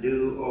can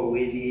do or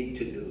we need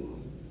to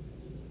do.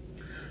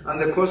 And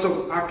the course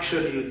of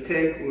action you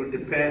take will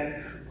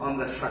depend on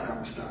the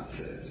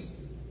circumstances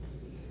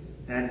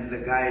and the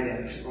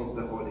guidance of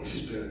the Holy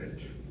Spirit.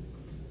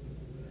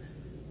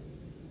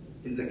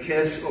 In the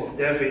case of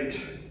David,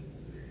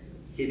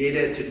 he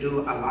needed to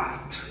do a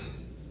lot.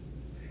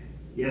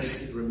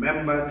 Yes, he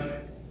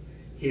remembered,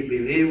 he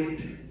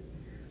believed,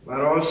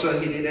 but also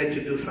he needed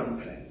to do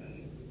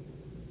something.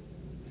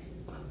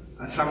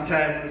 And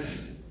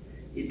sometimes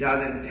it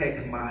doesn't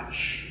take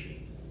much.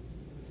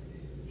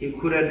 He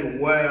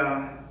couldn't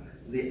wear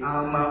the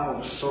armor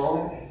of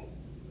Saul,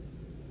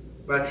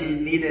 but he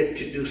needed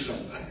to do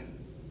something.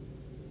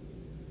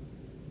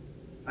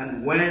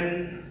 And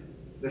when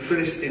the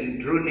Philistine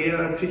drew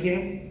nearer to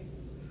him,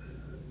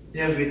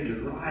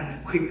 David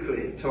ran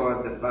quickly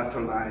toward the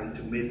battle line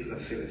to meet the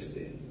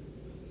Philistine.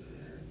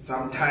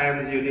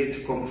 Sometimes you need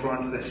to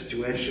confront the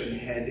situation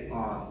head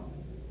on.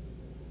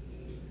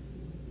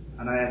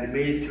 And I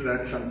admit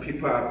that some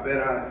people are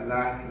better at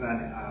that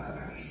than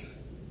others.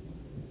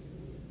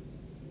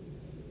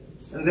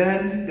 And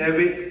then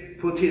David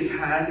put his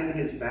hand in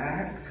his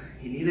bag.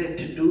 He needed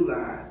to do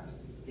that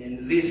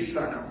in this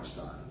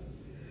circumstance.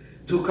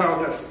 Took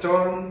out a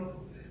stone,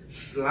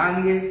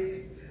 slung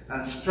it,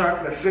 and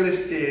struck the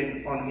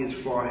Philistine on his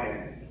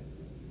forehead.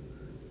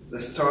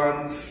 The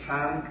stone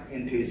sank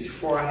into his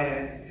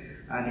forehead,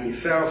 and he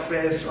fell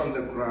face on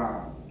the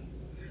ground.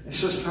 And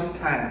so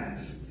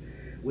sometimes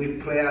we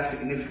play a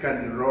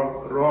significant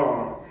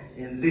role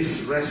in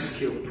this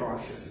rescue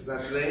process,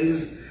 that there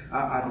is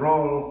a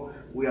role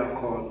we are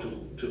called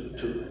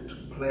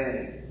to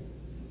play.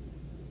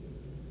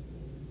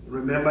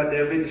 Remember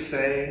David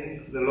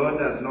saying, the Lord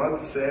does not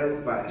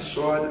save by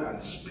sword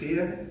and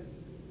spear,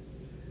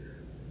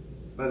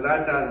 but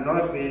that does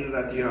not mean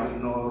that you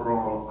have no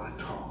role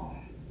at all.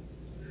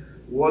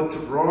 What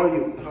role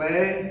you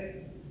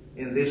play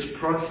in this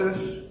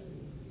process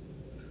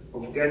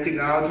of getting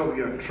out of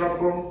your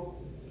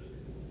trouble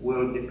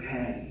will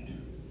depend.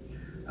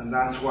 And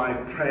that's why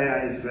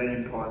prayer is very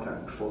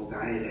important for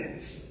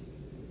guidance.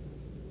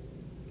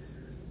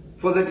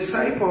 For the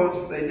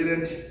disciples, they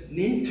didn't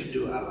need to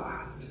do a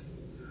lot.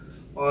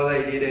 All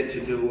they needed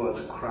to do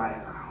was cry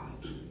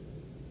out.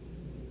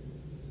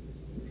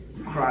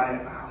 Cry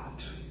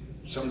out.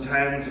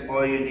 Sometimes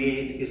all you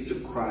need is to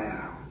cry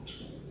out.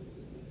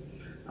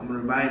 I'm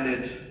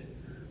reminded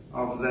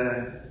of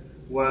the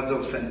words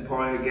of St.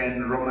 Paul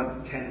again,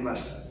 Romans 10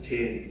 verse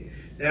 13.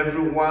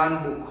 Everyone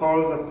who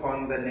calls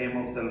upon the name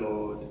of the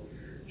Lord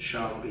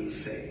shall be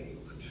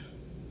saved.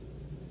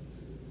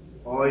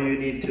 All you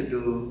need to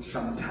do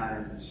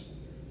sometimes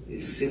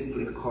is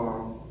simply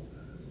call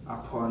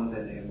upon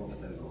the name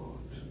of the Lord.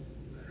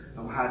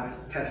 I've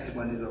had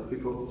testimonies of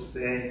people who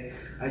say,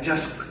 I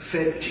just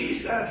said,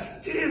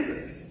 Jesus,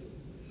 Jesus.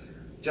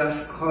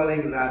 Just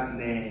calling that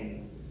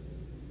name,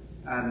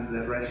 and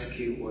the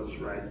rescue was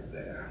right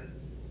there.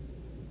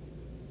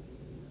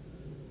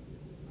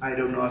 I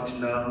do not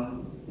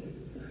know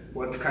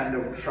what kind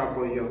of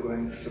trouble you're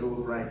going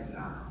through right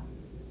now.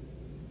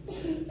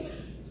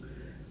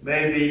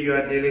 Maybe you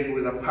are dealing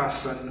with a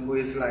person who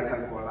is like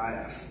a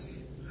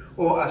Goliath,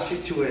 or a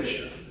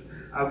situation,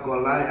 a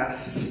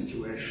Goliath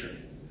situation,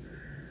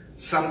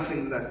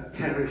 something that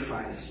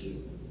terrifies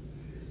you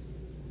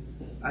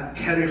and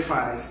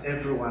terrifies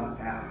everyone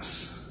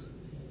else.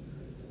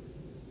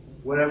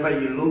 Wherever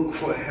you look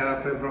for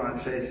help, everyone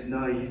says,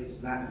 no,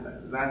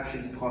 that's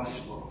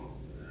impossible.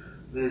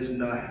 There's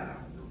no help.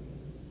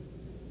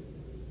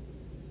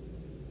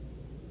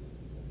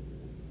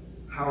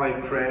 How I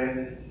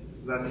pray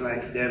that,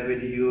 like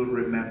David, you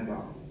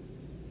remember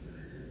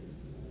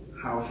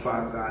how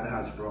far God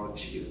has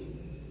brought you,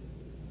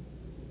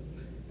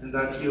 and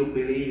that you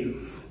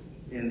believe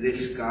in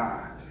this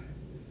God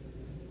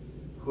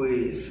who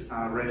is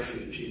our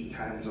refuge in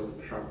times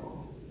of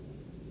trouble,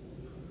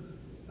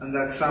 and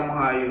that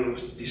somehow you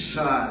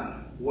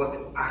discern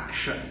what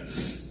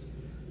actions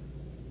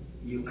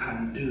you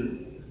can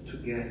do to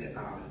get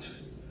out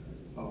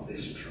of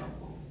this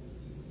trouble.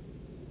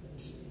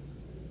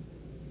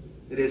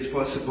 It is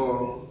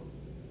possible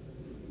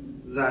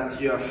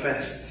that you are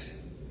faced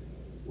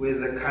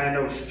with the kind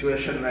of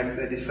situation like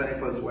the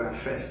disciples were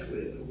faced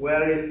with,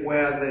 where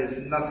there is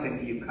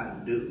nothing you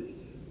can do.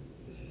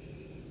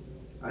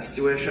 A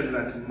situation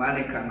that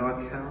money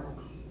cannot help,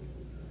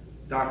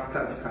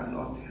 doctors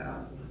cannot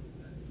help,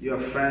 your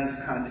friends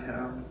can't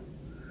help,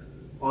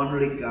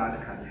 only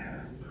God can help.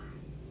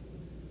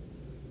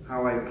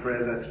 How I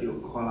pray that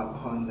you call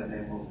upon the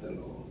name of the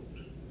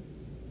Lord.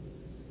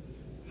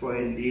 For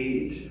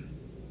indeed,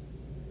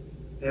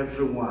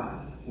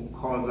 everyone who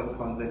calls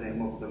upon the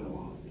name of the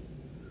Lord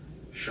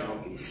shall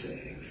be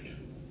saved.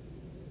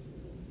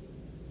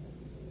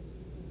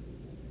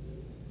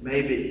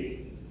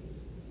 Maybe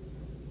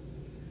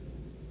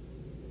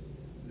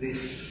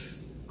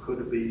this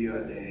could be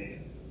your day.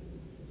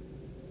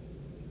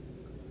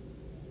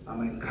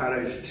 I'm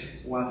encouraged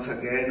once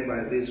again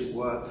by these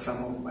words,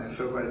 some of my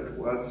favorite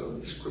words of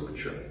the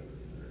scripture.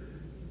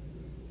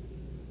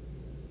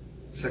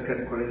 2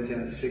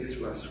 Corinthians 6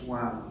 verse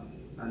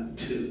 1 and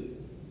 2.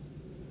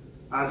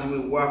 As we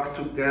walk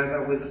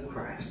together with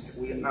Christ,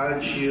 we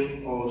urge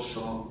you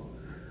also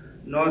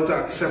not to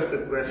accept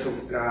the grace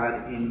of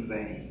God in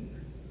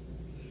vain.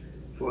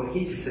 For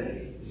he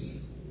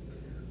says,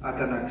 at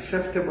an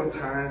acceptable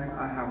time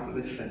I have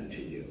listened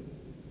to you,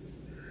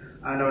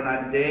 and on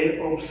a day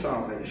of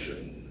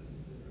salvation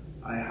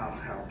I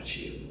have helped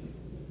you.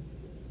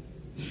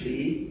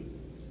 See,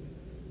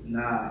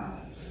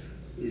 now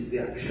is the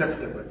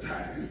acceptable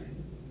time.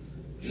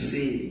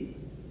 See,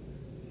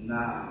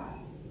 now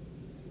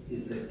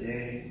is the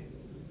day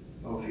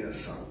of your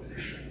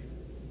salvation.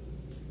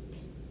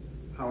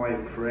 How I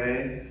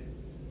pray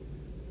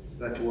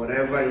that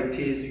whatever it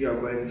is you are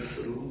going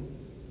through,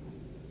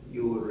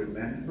 you will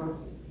remember,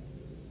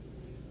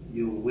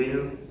 you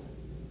will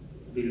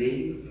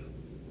believe,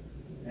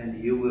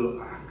 and you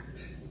will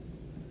act.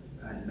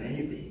 And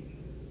maybe,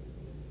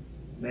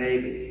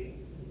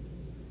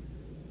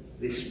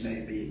 this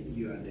may be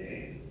your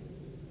day,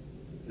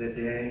 the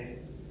day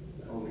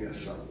of your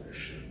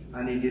salvation.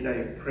 And indeed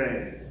I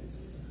pray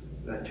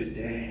that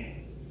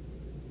today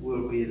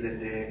will be the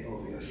day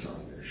of your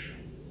salvation.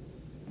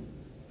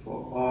 For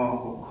all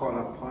who call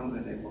upon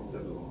the name of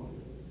the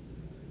Lord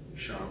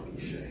shall be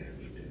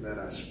saved. Let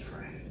us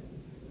pray.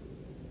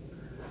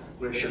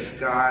 Gracious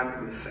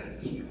God, we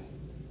thank you,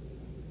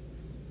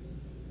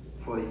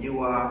 for you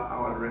are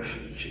our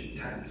refuge in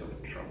times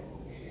of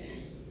trouble.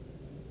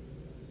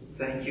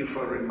 Thank you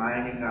for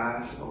reminding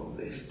us of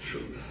this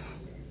truth.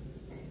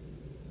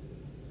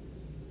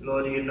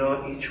 Lord, you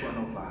know each one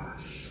of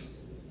us.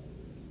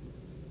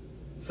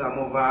 Some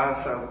of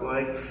us are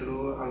going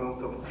through a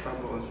lot of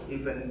troubles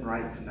even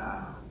right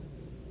now.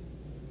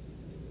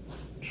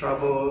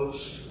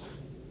 Troubles,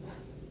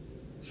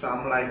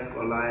 some like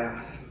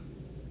Goliath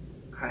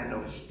kind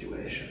of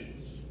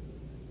situations.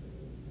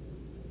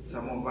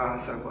 Some of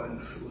us are going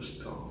through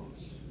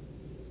storms.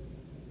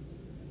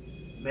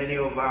 Many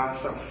of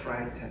us are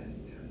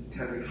frightened and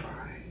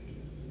terrified.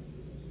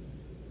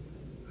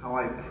 How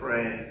I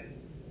pray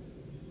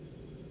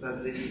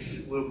that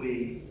this will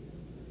be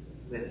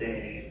the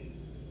day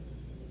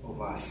of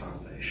our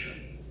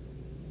salvation,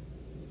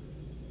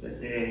 the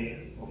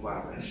day of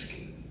our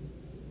rescue.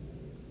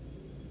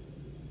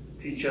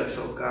 Teach us,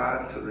 O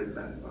God, to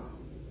remember.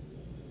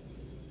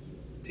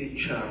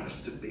 Teach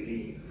us to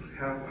believe.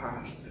 Help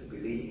us to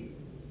believe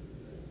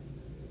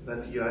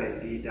that you are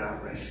indeed our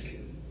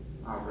rescue,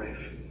 our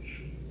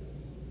refuge,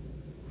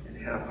 and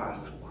help us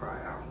to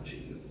cry out to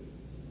you.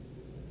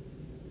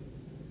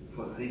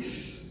 For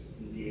this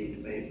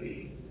indeed may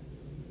be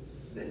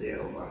the day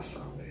of our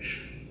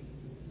salvation.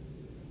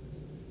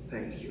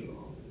 Thank you,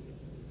 Lord.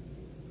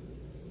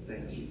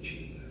 Thank you,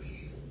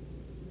 Jesus.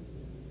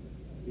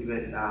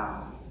 Even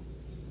now,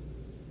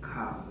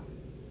 come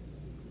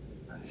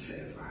and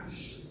save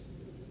us.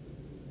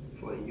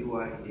 For you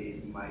are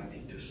indeed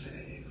mighty to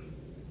save.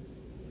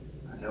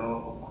 And all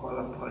who call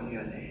upon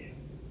your name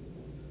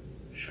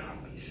shall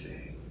be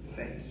saved.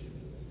 Thank you.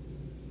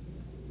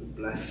 We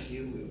bless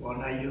you, we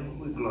honor you,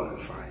 we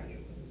glorify you.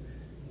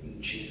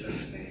 In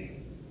Jesus'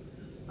 name,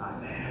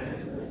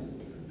 amen.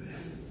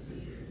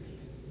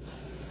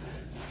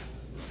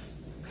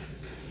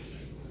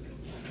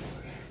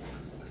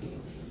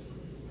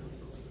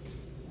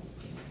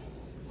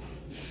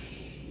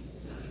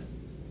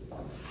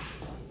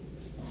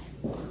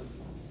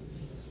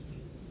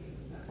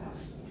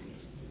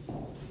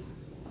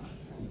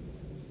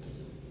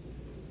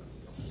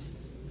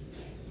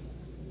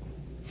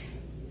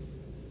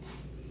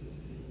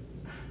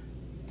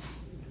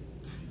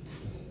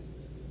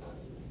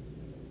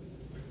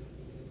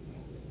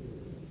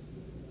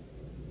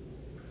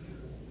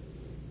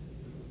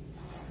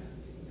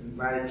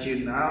 I invite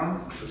you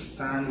now to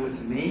stand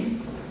with me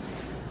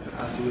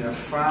as we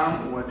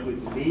affirm what we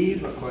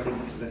believe according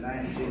to the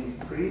Nicene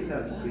Creed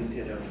as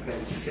printed on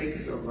page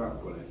 6 of our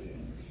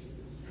bulletins.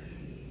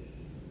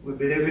 We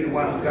believe in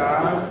one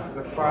God,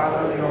 the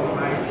Father, the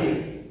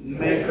Almighty,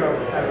 maker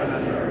of heaven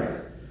and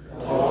earth,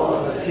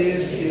 all that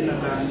is seen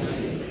and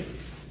unseen.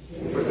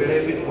 We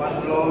believe in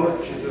one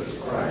Lord,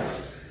 Jesus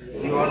Christ,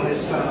 the only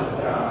Son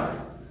of God,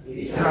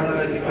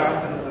 eternally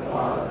begotten of the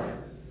Father,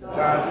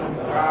 God from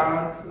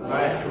God,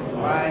 light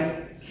from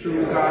light,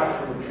 true God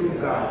from true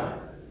God,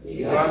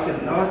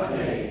 begotten not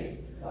made,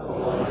 but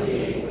one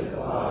being with the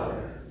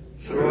Father.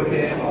 Through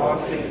him all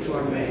things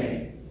were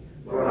made.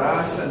 For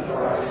us and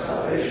for our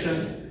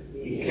salvation,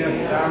 he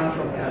came down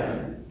from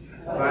heaven.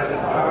 By the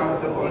power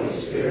of the Holy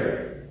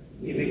Spirit,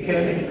 he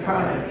became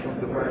incarnate from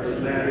the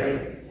Virgin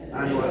Mary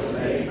and was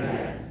made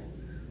man.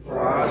 For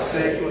our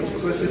sake he was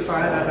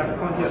crucified under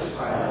Pontius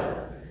Pilate.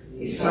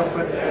 He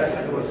suffered death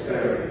and was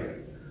buried.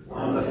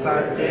 On the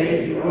third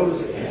day he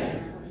rose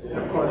again,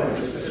 according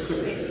to the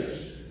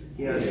Scriptures.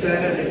 He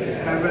ascended into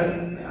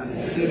heaven and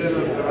is seated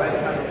on the right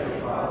hand of the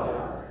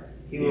Father.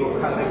 He will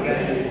come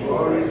again in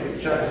glory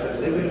to judge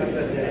the living and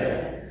the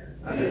dead,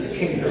 and his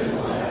kingdom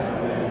will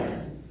have no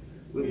end.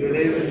 We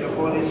believe in the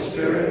Holy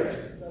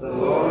Spirit, the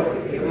Lord,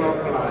 the giver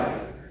of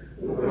life,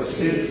 who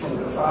proceeds from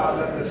the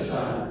Father and the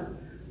Son.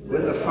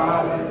 With the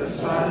Father and the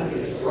Son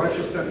he is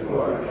worshipped and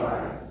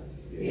glorified.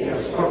 He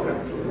has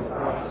spoken through the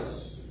prophets.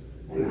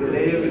 We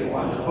believe in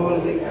one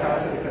holy,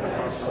 Catholic, and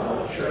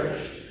Apostolic Church.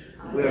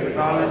 We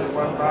acknowledge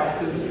one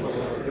baptism for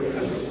the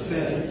forgiveness of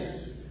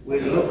sins.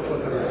 We look for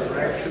the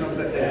resurrection of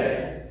the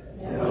dead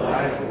and the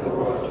life of the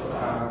world to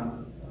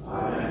come.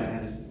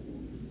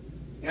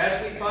 Amen.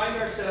 As we find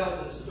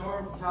ourselves in a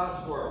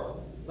storm-tossed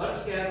world, let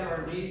us gather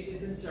our needs and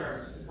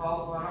concerns to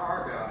call upon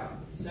our God,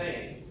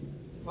 saying,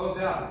 O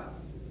God,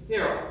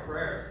 hear our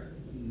prayer.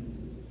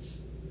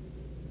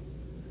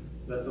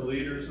 That the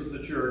leaders of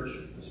the Church,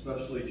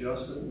 especially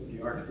Justin,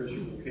 the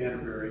Archbishop of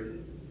Canterbury,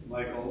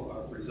 Michael,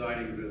 our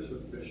presiding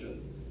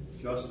bishop,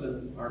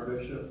 Justin, our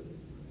bishop,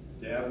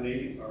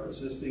 Dabney, our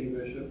assisting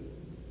bishop,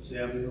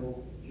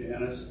 Samuel,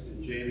 Janice,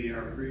 and Jamie,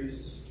 our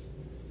priests,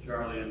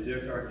 Charlie and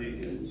Dick, our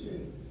deacons,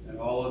 and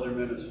all other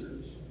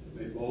ministers,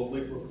 may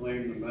boldly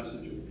proclaim the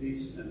message of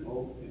peace and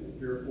hope in a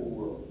fearful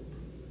world.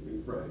 We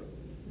pray.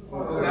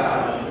 Oh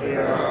God,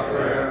 hear our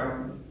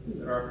prayer.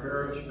 That our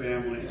parish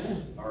family,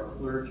 our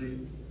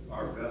clergy,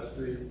 our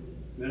vestry,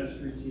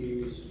 ministry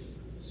teams,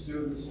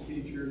 students,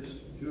 teachers,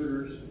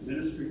 tutors,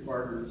 ministry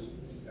partners,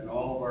 and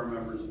all of our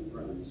members and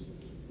friends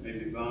may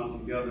be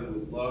bound together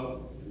with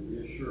love and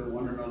reassure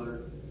one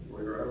another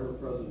for your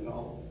ever-present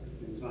help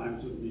in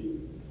times of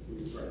need.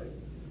 We pray.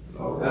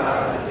 Oh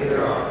God,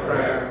 hear our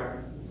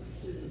prayer.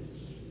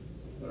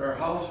 That our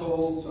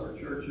households, our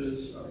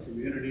churches, our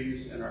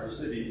communities, and our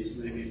cities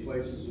may be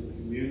places of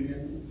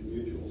communion and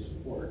mutual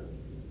support,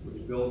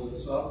 which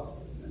builds us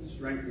up and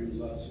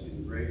strengthens us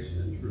in grace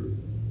and truth.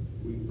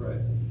 We pray.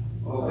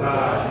 Oh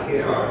God,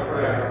 hear our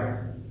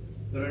prayer.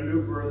 That a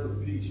new birth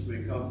of peace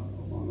may come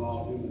among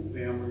all human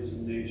families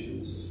and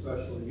nations,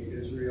 especially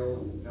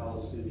Israel and the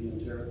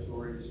Palestinian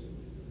territories,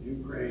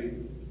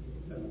 Ukraine,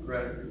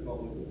 Democratic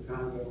Republic of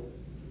Congo,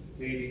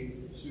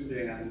 Haiti,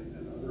 Sudan,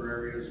 and other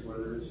areas where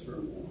there is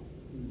turmoil.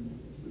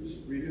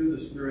 Renew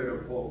the spirit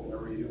of hope in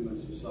every human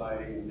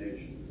society and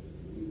nation.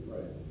 We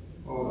pray.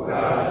 Oh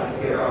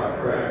God, hear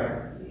our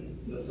prayer.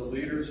 That the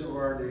leaders of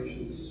our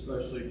nations,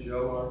 especially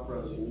Joe, our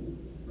president,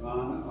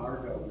 Ron,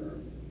 our governor,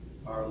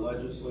 our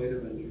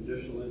legislative and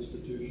judicial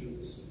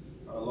institutions,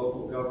 our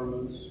local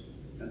governments,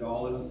 and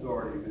all in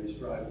authority may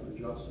strive for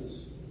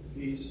justice,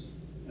 peace,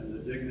 and the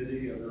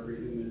dignity of every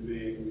human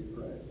being, we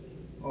pray.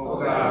 Oh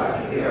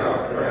God, hear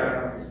our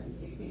prayer.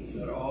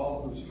 That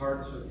all whose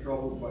hearts are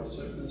troubled by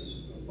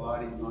sickness of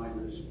body,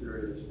 mind, or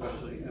spirit,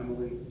 especially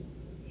Emily,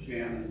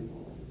 Shannon,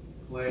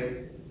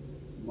 Clay,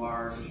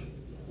 Marge,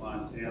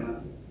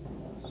 Montana,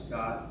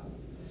 Scott,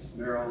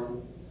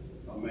 Marilyn,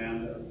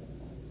 Amanda,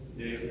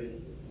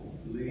 David,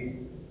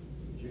 Lee,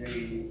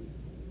 Jane,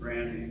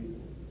 Brandy,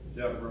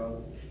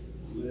 Deborah,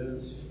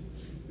 Liz,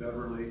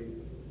 Beverly,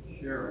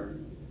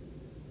 Sharon,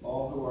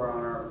 all who are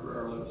on our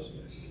prayer list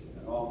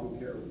and all who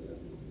care for them,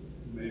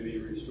 may be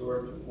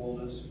restored to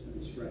fullness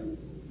and strength,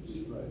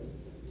 we pray.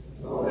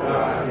 Oh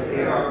God,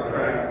 hear our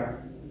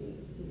prayer.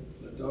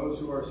 That those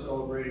who are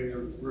celebrating their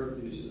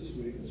birthdays this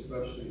week,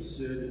 especially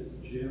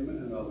Sid, Jim,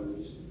 and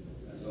others,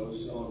 and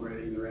those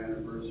celebrating their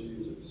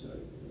anniversaries,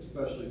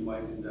 especially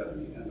Mike and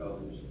Debbie and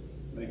others,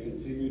 may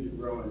continue to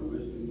grow in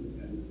wisdom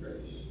and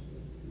grace.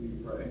 We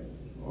pray.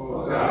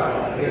 Oh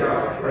God, hear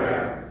our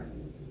prayer.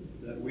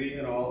 That we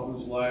and all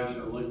whose lives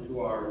are linked to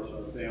ours,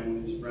 our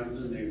families,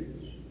 friends, and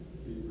neighbors,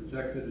 be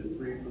protected and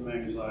free from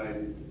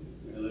anxiety,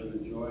 may live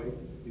in joy,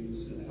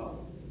 peace, and health.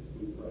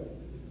 We pray.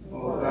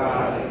 Oh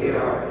God, hear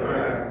our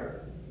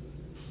prayer.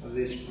 At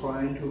this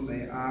point, we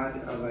may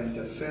add other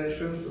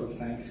intercessions or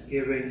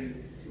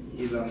thanksgiving,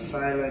 either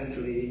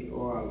silently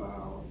or aloud.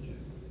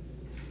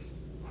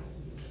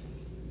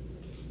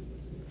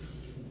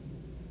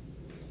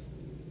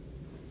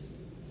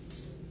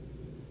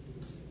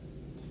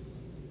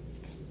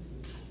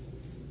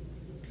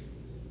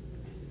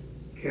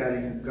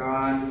 Caring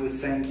God, we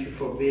thank you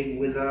for being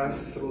with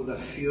us through the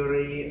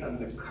fury and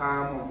the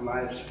calm of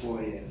life's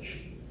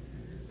voyage,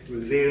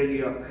 revealing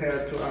your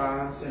care to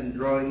us and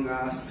drawing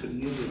us to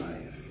new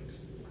life.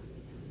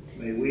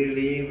 May we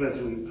live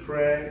as we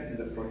pray in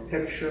the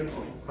protection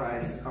of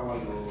Christ our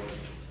Lord.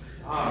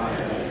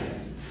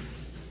 Amen.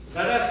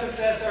 Let us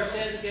confess our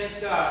sins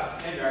against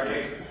God and our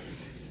neighbor.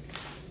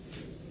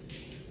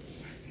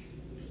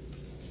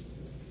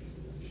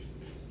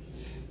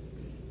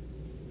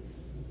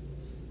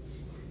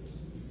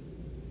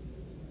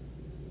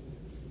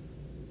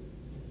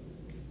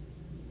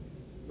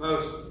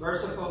 Most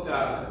merciful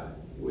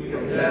God, We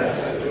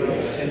confess that we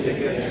have sinned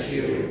against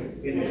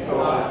you in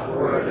thought,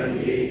 word,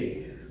 and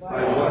deed,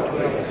 by what we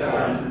have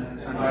done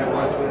and by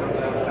what we have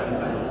left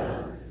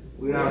undone.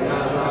 We have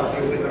not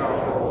loved you with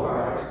our whole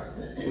heart.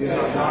 We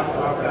have not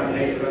loved our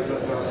neighbors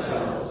as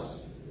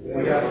ourselves.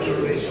 We are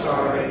truly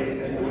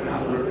sorry and we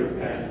humbly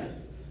repent.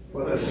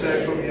 For the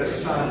sake of your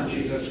Son,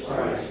 Jesus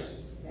Christ,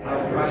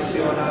 have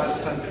mercy on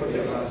us and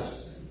forgive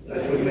us,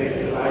 that we may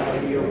delight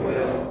in your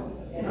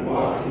will and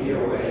walk in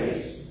your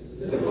ways,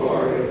 to the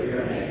glory of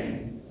your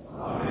name.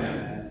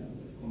 Amen.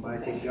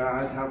 Almighty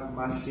God, have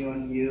mercy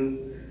on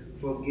you,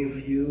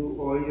 forgive you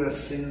all your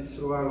sins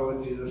through our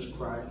Lord Jesus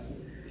Christ,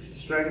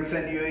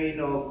 strengthen you in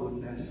all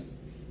goodness,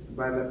 and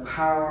by the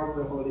power of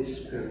the Holy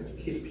Spirit,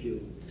 keep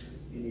you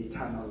in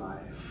eternal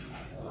life.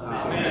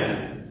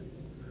 Amen.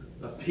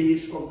 The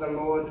peace of the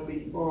Lord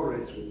be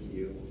always with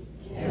you.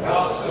 And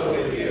also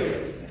with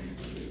you.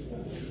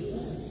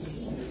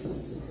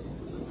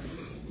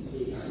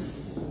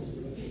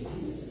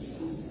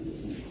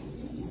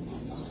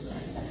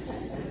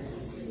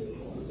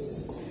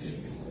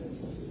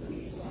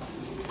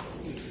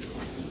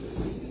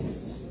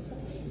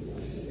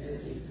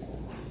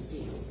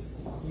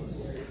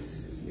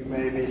 You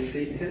may be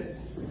seated.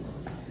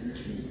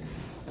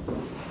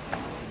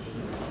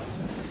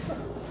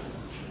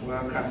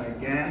 welcome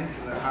again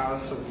to the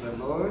house of the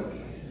Lord.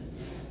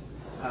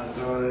 As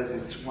always,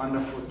 it's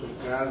wonderful to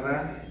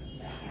gather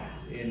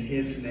in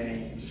His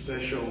name.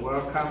 Special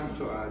welcome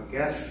to our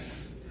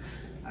guests.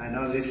 I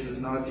know this is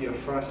not your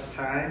first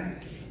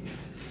time,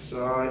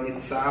 so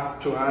it's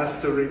up to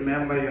us to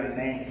remember your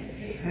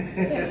names.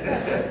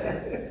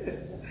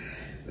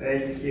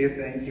 Thank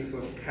you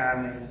for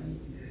coming.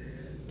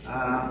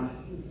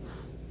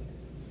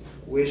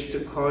 Wish to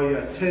call your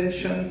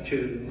attention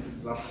to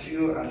the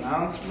few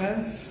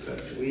announcements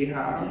that we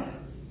have.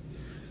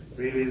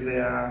 Really,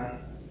 there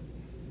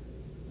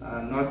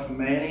are not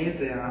many.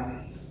 They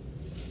are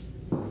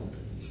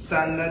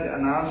standard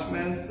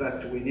announcements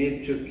that we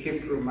need to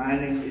keep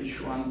reminding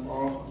each one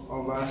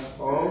of us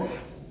of.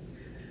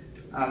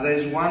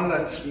 There's one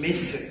that's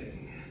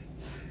missing,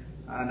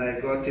 and I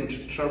got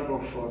into trouble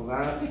for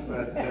that,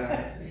 but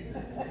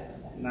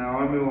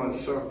Naomi was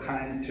so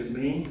kind to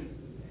me.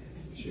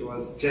 She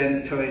was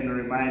gentle in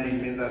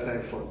reminding me that I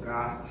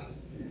forgot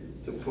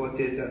to put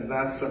it, and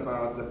that's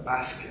about the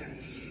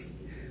baskets.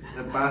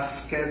 The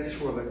baskets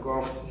for the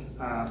golf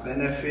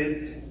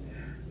benefit.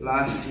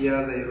 Last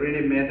year, they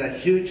really made a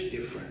huge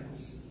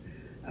difference,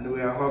 and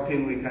we are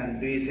hoping we can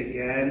do it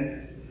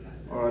again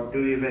or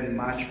do even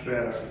much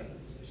better.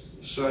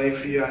 So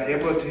if you are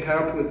able to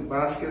help with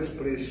baskets,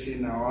 please see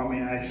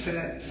Naomi. I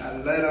sent a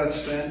letter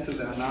sent to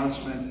the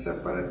announcement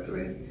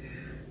separately,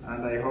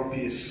 and I hope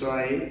you saw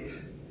it.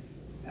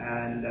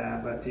 And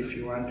but if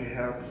you want to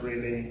help,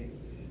 really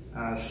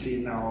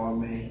see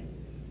Naomi.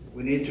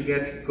 We need to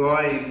get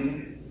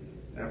going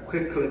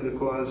quickly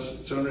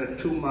because it's only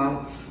 2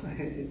 months.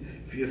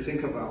 If you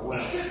think about,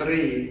 well,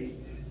 3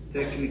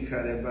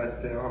 technically,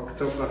 but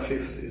October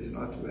 5th is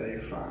not very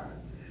far.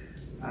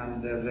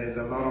 And there's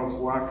a lot of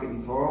work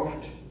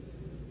involved.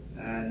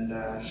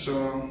 And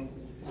so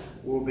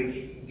we'll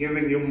be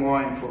giving you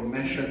more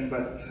information,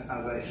 but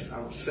as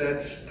I've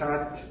said,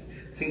 start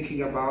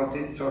thinking about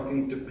it,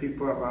 talking to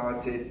people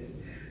about it,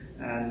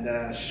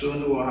 and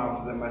soon we'll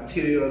have the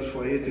materials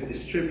for you to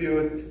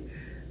distribute.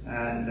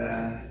 And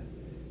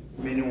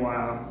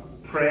meanwhile,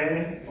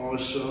 pray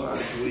also,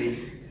 as we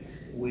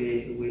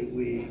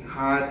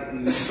heard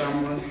in the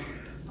sermon,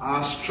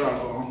 our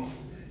struggle,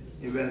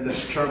 even the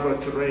struggle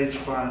to raise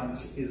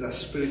funds, is a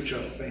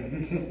spiritual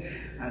thing,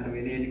 and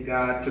we need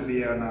God to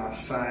be on our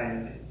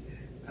side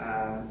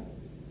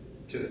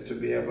to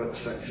be able to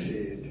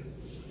succeed.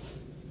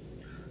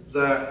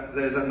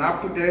 There's an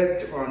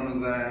update on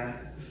the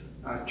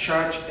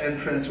church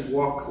entrance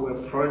walkway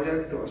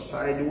project or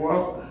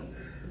sidewalk.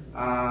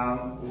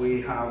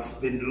 We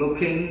have been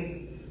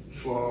looking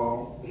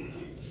for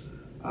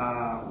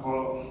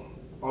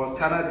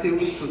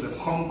alternatives to the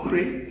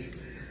concrete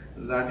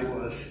that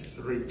was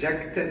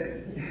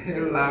rejected,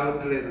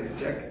 loudly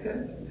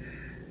rejected.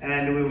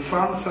 And we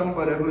found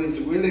somebody who is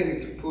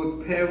willing to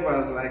put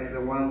pavers like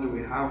the ones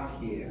we have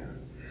here.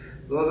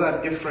 Those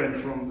are different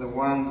from the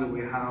ones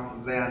we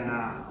have there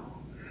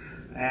now.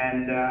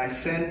 And I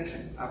sent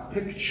a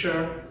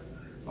picture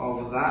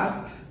of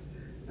that,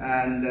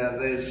 and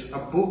there's a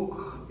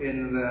book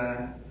in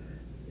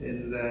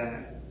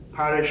the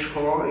parish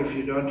hall. If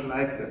you don't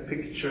like the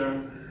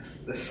picture,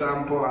 the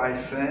sample I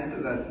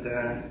sent that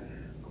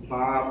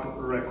Bob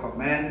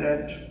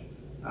recommended,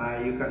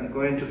 you can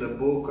go into the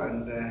book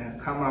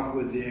and come up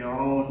with your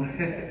own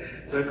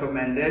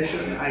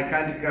recommendation. I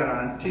can't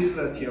guarantee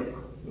that your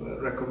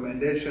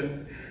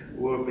recommendation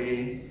will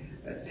be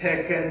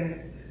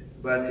taken,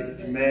 but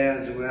it may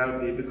as well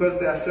be, because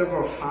there are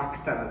several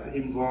factors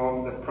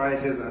involved. The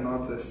prices are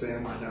not the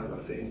same and other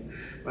things,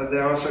 but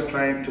they're also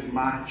trying to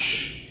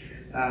match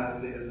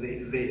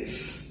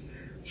this.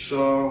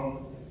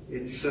 So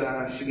it's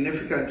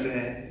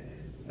significantly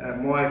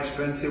more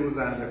expensive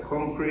than the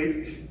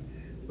concrete,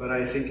 but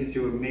I think it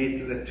will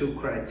meet the 2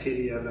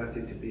 criteria, that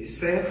it be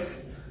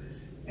safe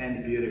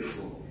and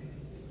beautiful.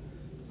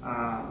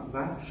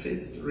 That's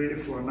it really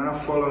for now.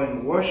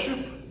 Following worship,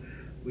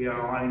 we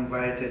are all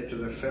invited to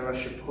the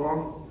fellowship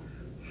hall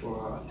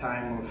for a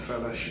time of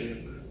fellowship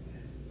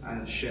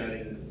and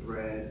sharing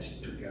bread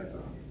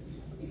together.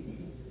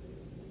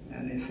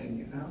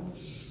 Anything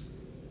else?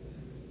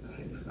 I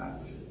think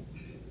that's it.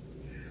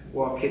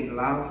 Walk in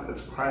love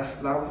as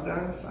Christ loved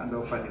us and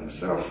offered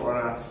Himself for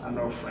us, an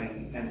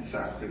offering and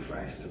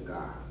sacrifice to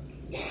God.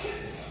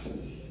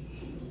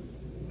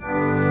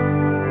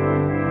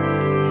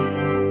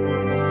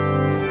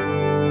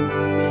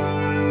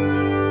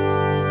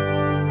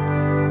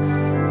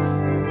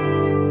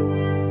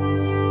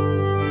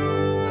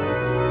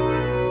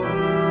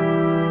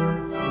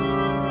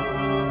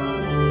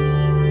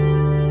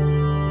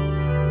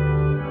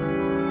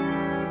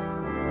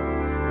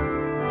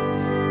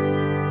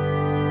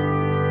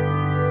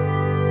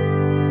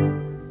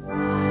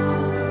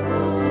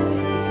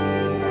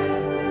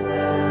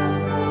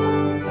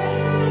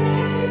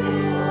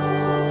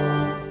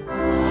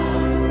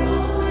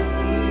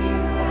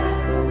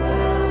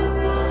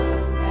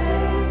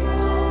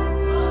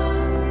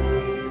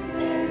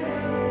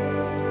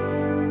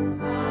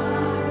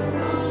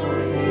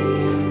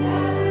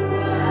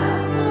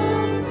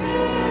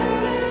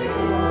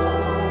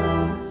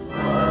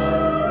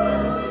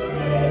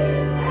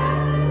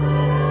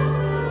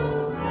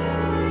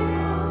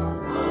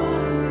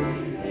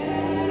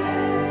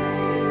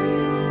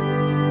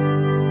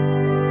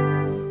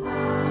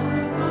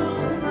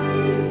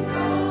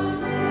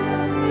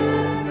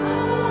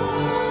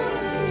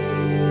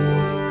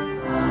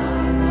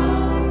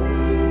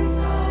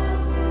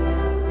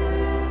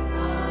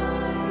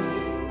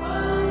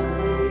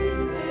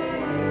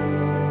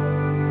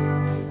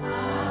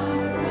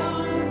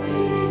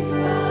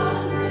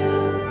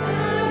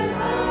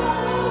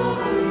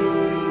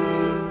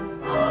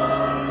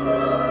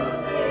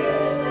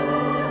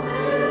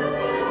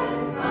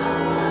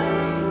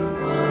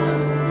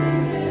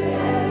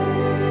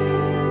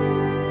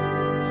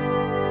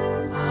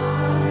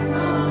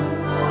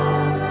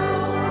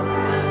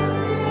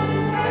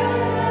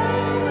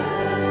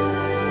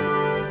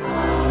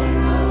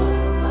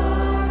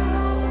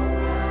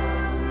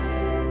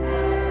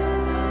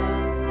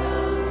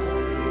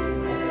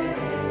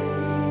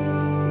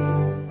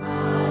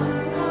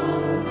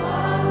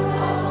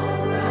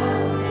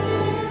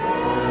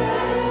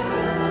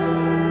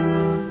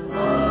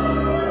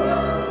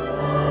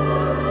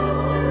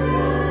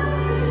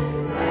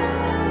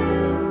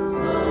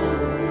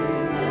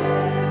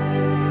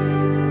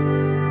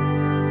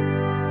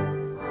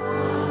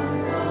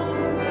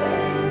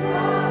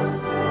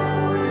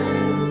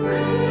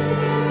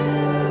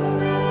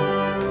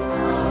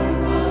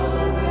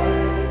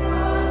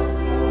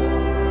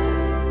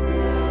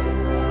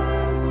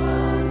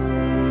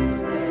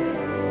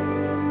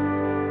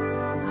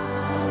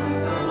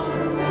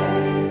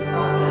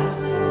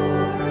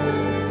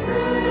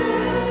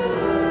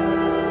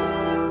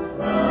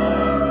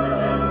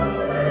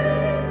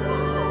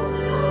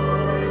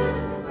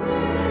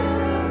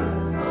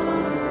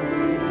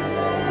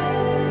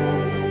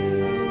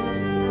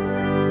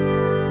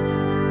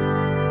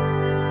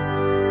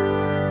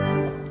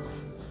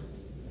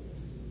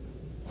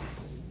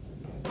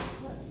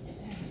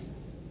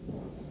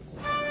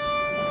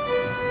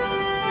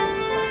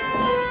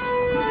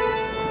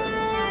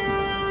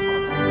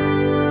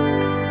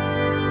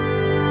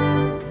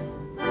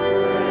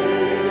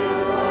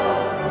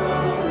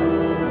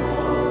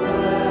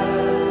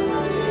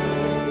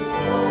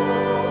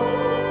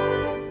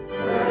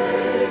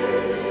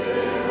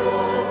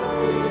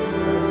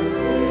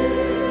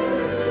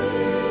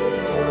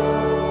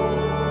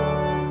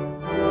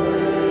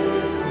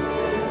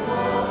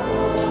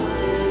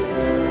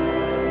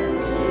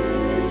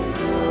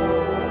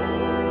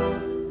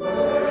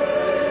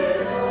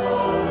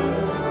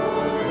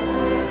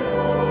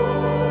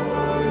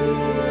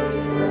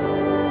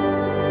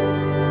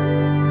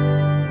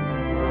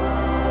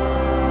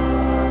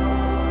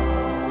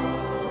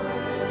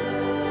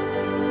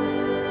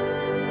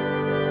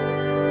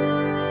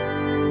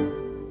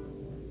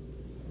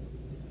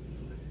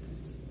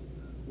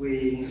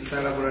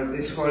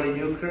 this Holy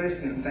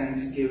Eucharist in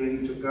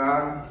thanksgiving to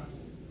God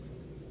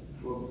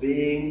for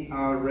being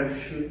our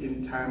refuge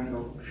in times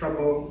of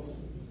trouble,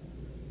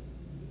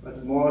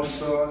 but more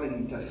so in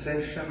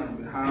intercession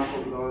on behalf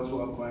of those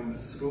who are going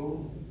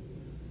through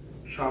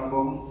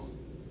trouble,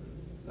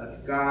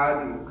 that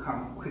God will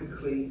come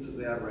quickly to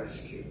their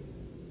rescue.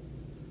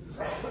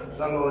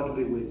 The Lord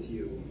be with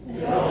you.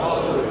 And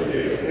also with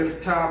you.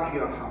 Lift up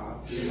your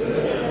hearts.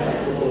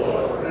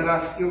 Let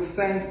us give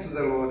thanks to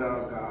the Lord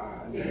our God.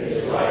 It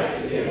is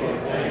right to give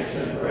him thanks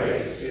and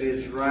praise. It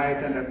is right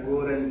and a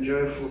good and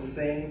joyful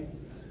thing,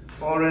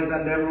 always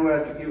and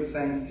everywhere to give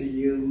thanks to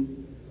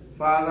you,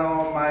 Father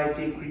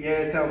Almighty,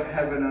 creator of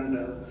heaven and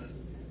earth.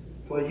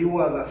 For you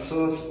are the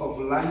source of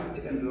light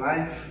and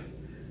life.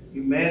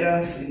 You made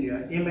us in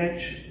your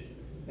image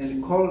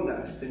and called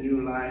us to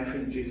new life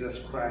in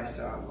Jesus Christ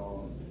our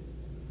Lord.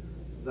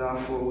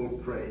 Therefore we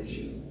praise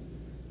you,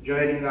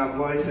 joining our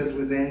voices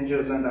with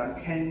angels and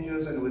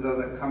archangels and with all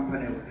the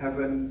company of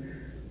heaven,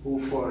 who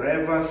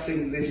forever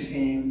sing this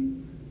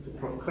hymn to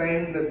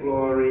proclaim the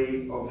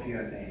glory of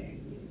your name.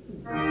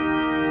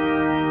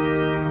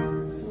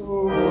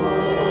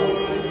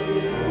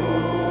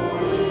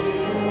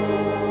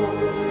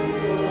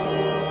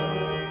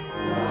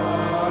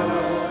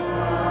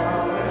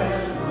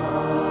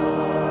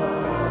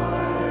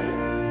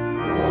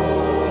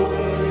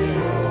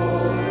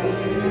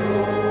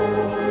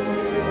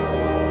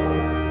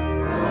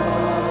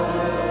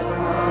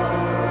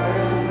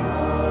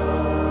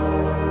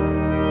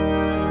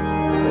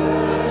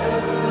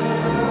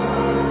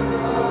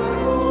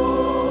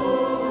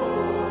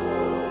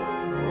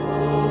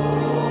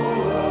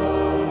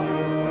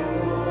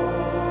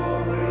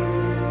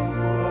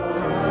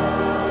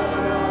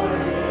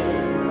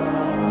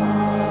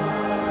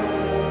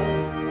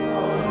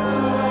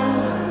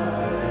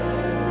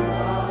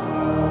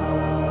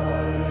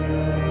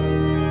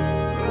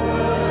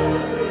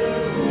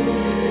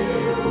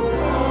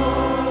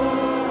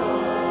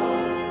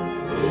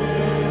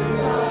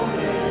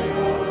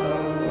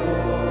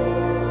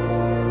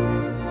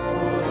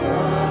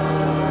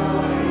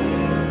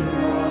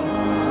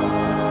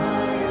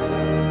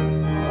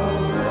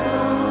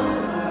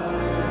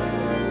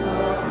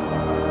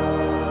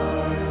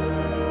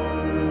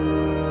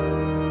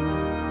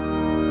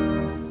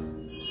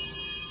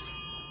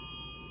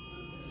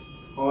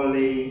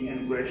 Holy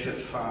and gracious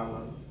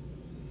Father,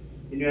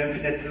 in your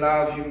infinite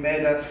love you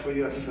made us for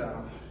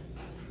yourself.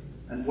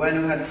 And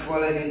when we had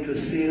fallen into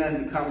sin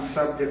and become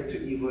subject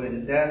to evil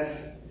and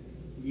death,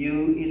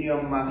 you in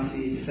your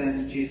mercy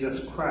sent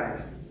Jesus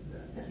Christ,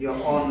 your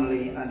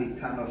only and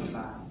eternal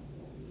Son,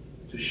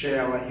 to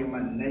share our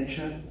human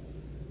nature,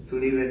 to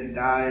live and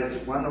die as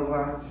one of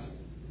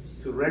us,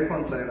 to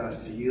reconcile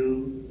us to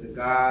you, the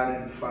God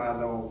and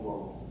Father of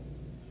all.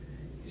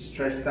 He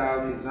stretched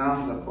out his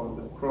arms upon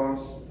the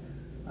cross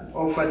and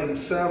offered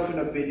himself in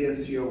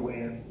obedience to your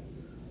will,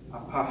 a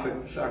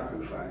perfect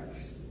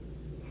sacrifice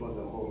for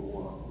the whole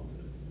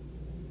world.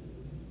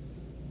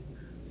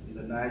 In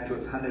the night he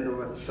was handed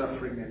over to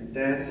suffering and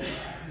death,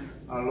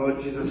 our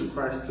Lord Jesus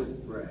Christ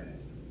took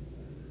bread,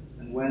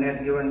 and when he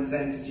had given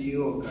thanks to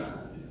you, O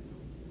God,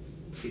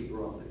 he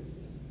broke it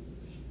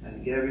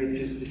and gave it to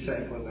his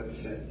disciples and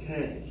said,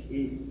 "Take,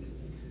 eat.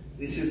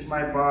 This is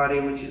my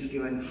body which is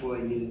given for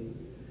you.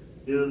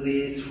 Do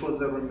this for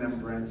the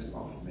remembrance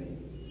of me."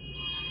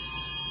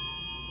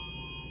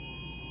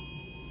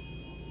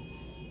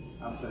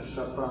 After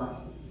supper,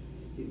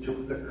 he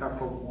took the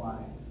cup of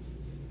wine.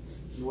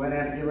 And when he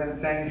had given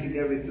thanks, he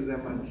gave it to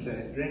them and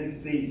said,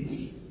 "Drink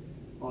this,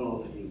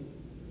 all of you.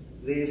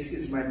 This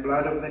is my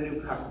blood of the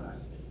new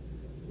covenant,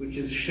 which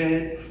is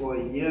shed for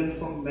you and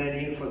for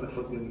many for the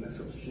forgiveness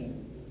of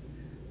sins.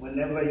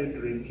 Whenever you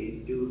drink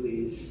it, do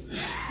this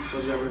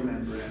for the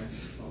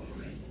remembrance of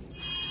me."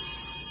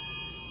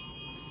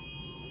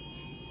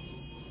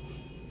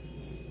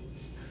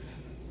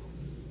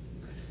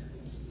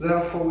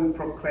 Therefore we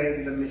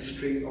proclaim the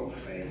mystery of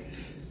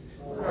faith.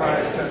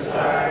 Christ has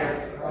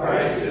died,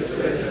 Christ is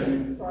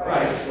risen,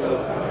 Christ will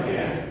come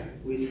again.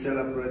 We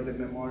celebrate the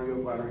memorial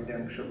of our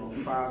redemption, O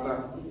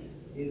Father,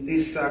 in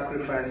this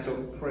sacrifice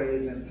of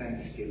praise and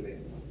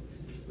thanksgiving.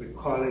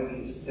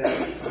 Recalling his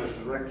death,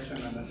 resurrection,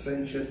 and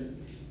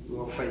ascension, we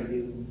offer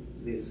you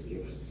these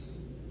gifts.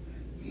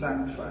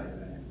 Sanctify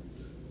them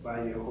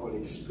by your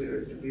Holy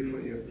Spirit to be for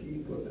your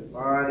people the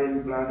body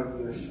and blood of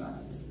your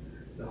Son,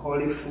 the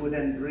holy food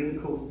and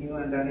drink of new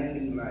and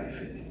unending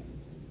life in him.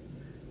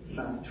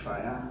 Sanctify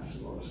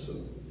us also,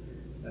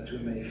 that we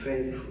may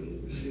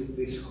faithfully receive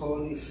this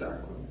holy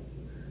sacrament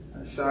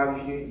and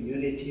serve you in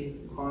unity,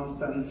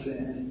 constancy,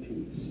 and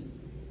peace,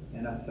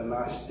 and at the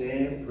last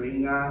day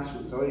bring us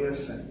with all your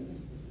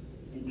saints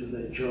into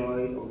the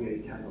joy of your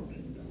eternal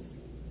kingdom.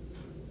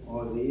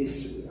 All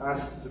this we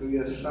ask through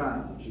your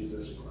Son,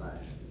 Jesus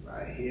Christ,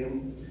 by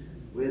him,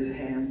 with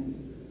him,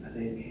 and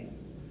in him.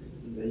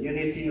 In the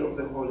unity of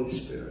the Holy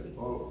Spirit,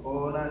 all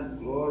honor and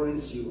glory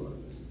is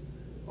yours,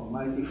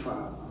 Almighty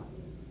Father,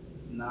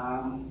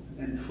 now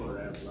and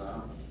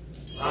forever.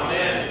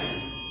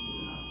 Amen.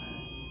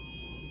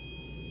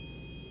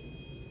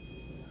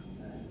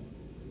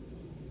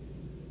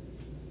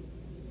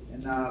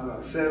 Now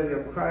the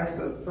Savior Christ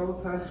has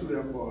taught us we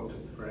are called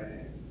to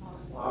pray.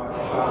 Our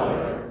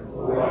Father,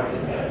 who art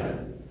in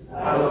heaven,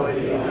 hallowed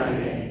be thy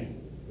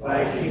name.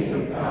 Thy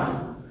kingdom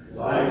come,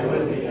 thy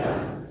will be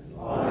done,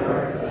 on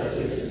earth as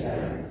it is in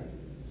heaven.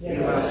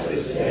 Give us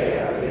this day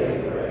our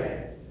daily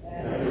bread,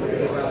 and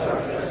forgive us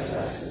our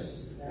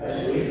trespasses,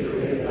 as we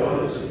forgive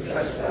those who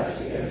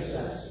trespass against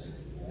us.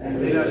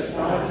 And lead us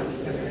not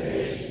into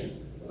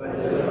temptation, but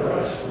deliver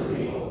us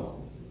from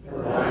evil.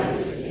 For thine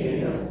is the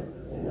kingdom,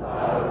 and the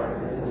power,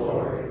 and the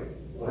glory,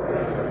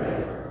 forever and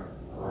ever.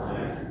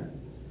 Amen.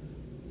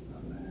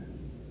 Amen.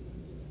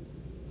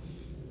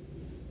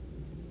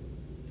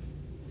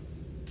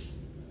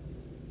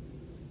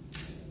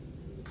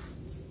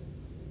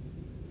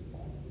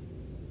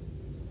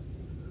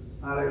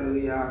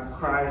 Hallelujah.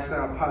 Christ,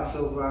 our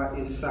Passover,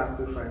 is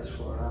sacrificed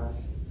for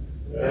us.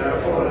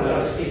 Therefore let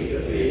us keep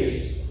the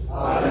feast.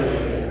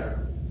 Hallelujah.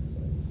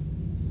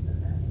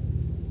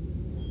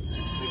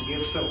 The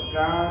gifts of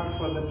God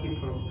for the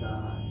people of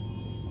God.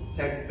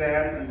 Take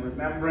them in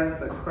remembrance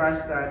that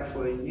Christ died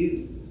for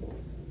you.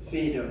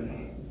 Feed on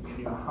him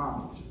in your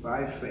hearts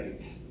by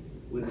faith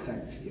with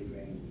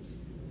thanksgiving.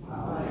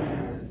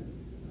 Amen.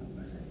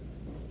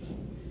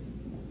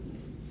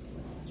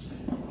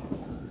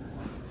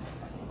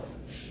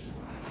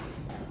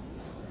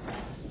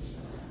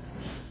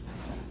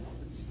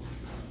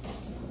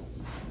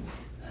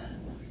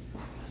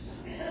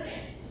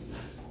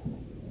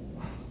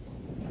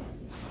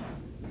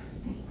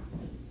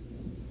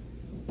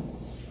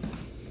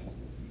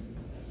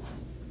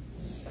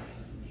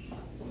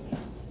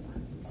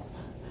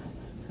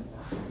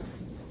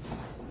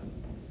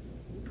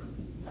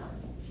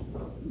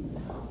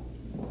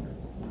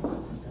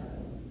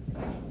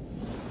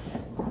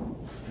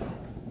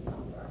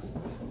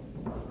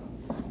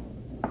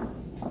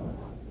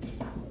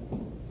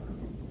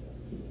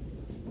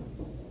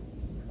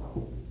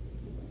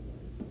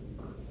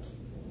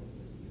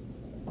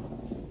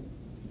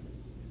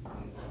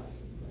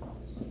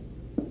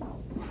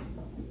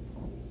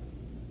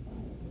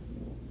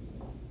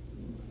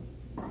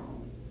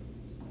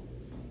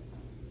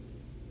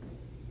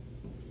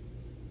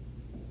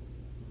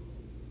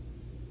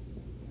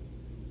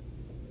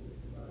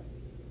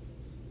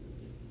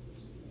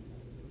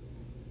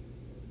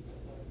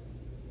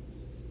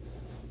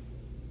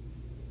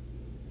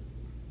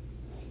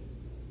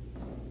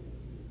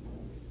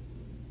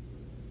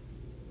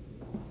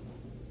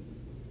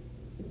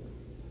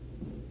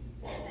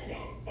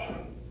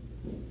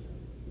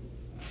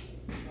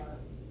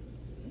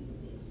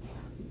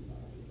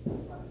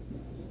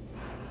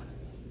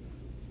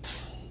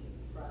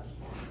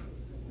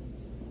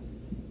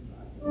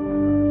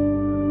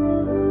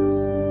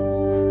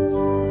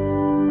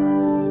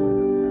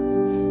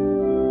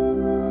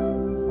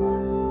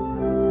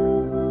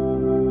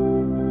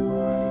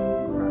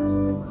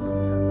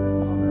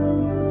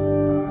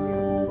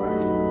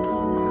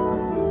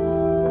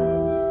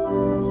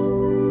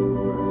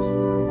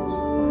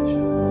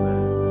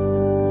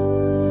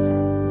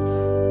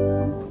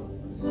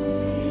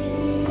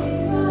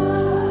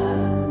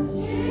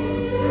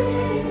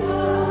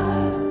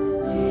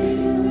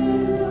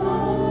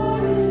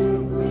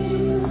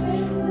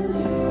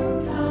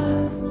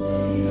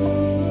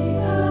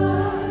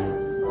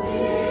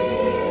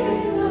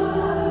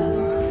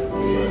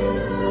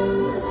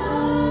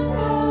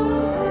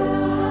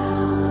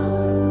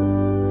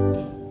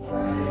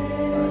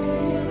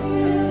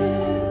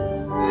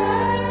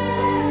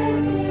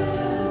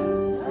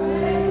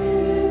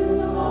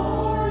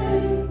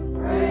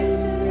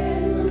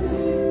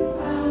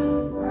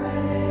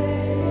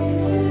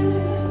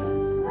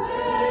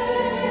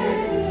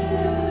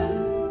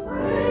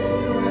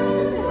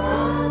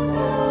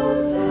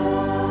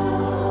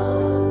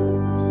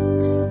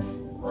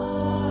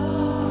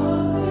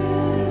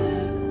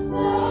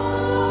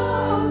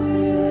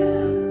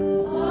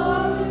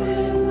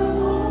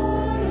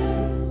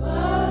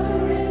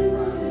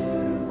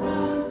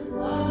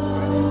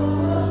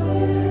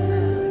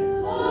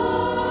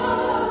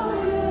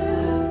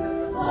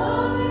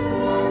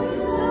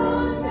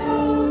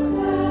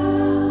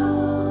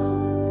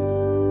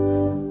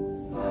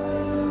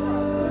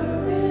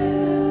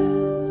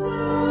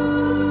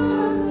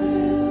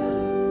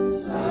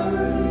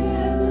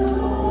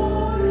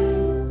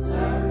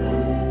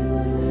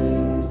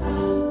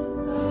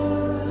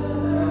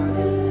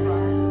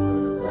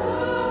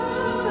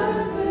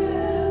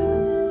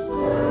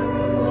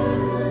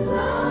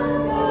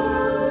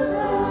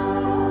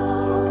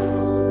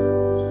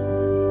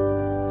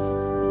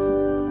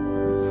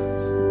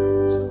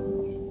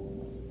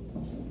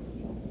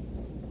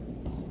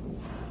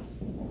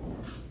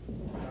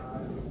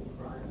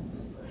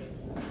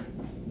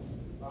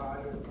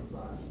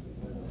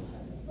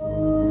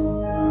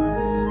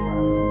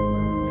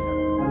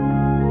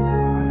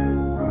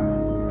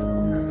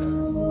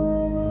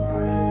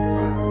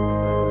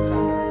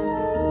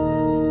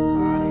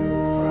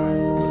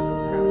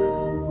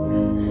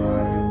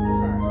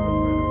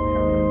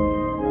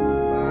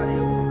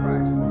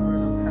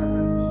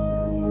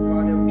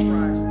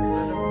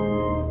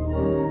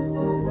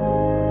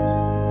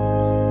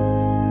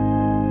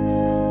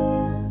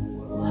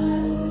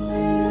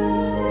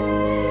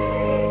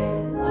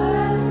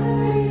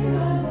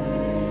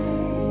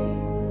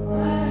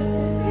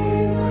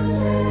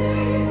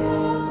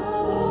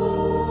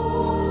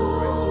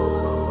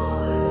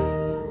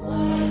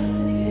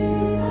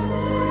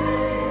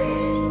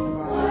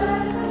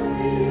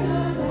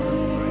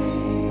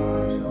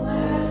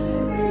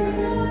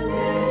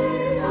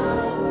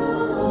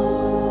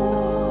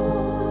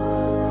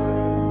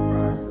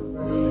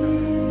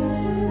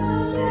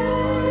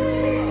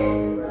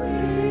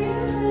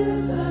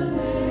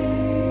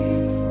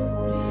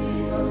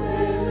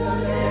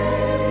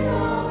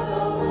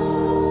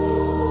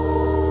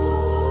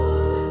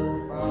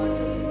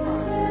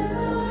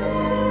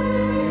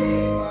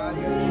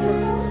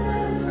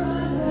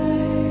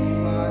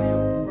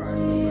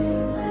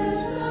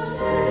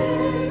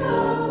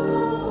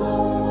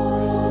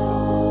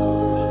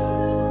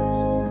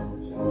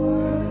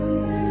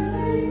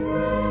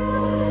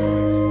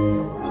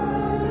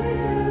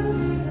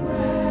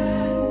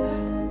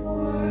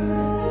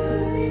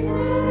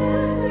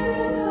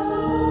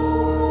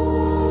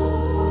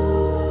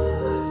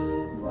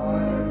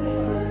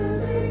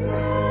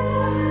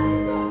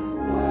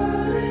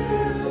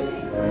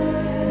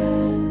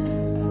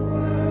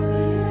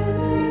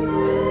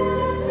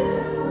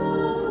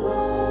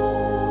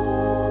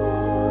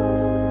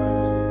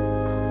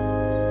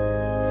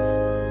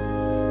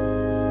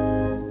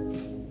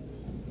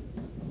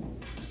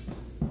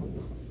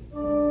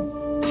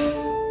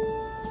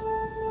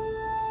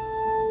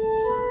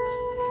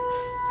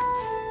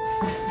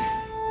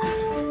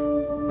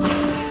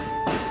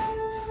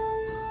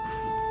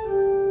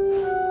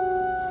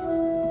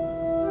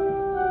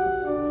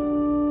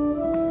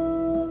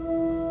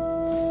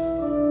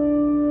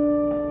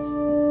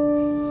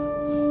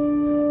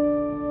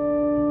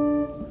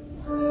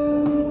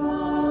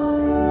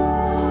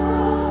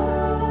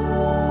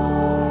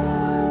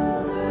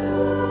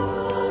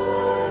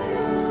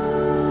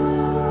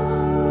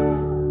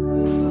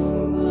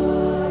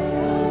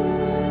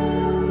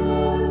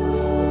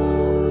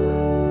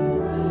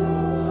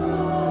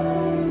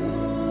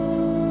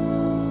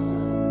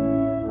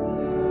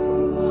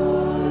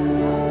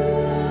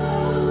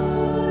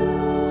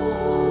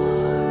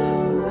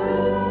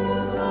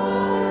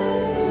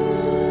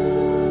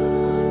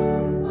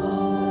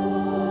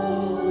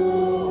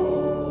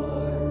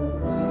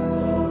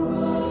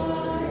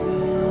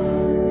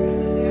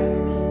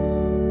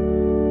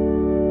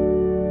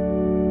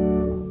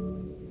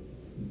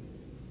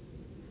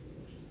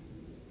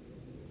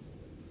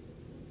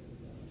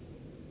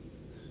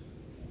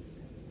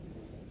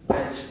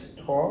 March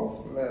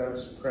 12th. Let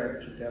us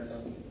pray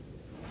together.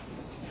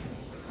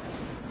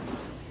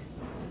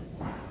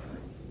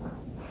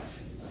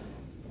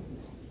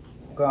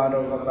 God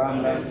of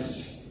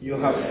abundance, you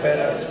have fed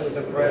us with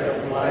the bread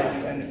of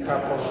life and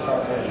cup of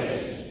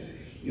salvation.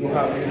 You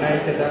have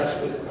united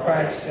us with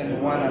Christ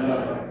and one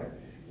another,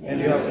 and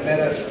you have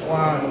made us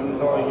one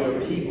with all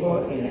your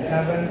people in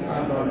heaven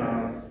and on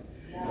earth.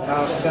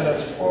 Now send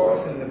us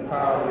forth in the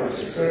power of your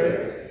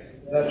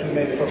Spirit, that we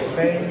may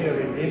proclaim your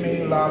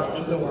redeeming love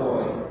to the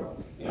world,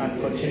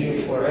 and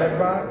continue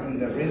forever in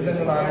the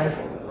risen life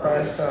of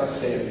Christ our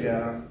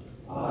Savior.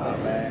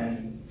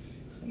 Amen.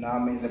 Now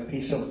may the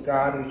peace of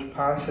God, which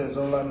passes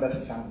all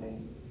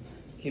understanding,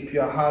 keep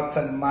your hearts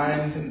and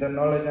minds in the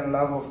knowledge and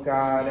love of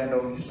God and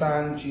of His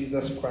Son,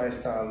 Jesus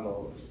Christ our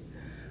Lord.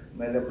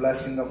 May the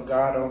blessing of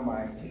God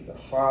Almighty, the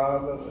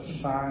Father, the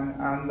Son,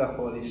 and the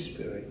Holy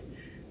Spirit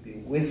be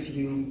with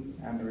you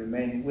and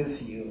remain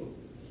with you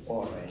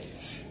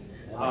always.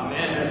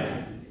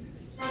 Amen.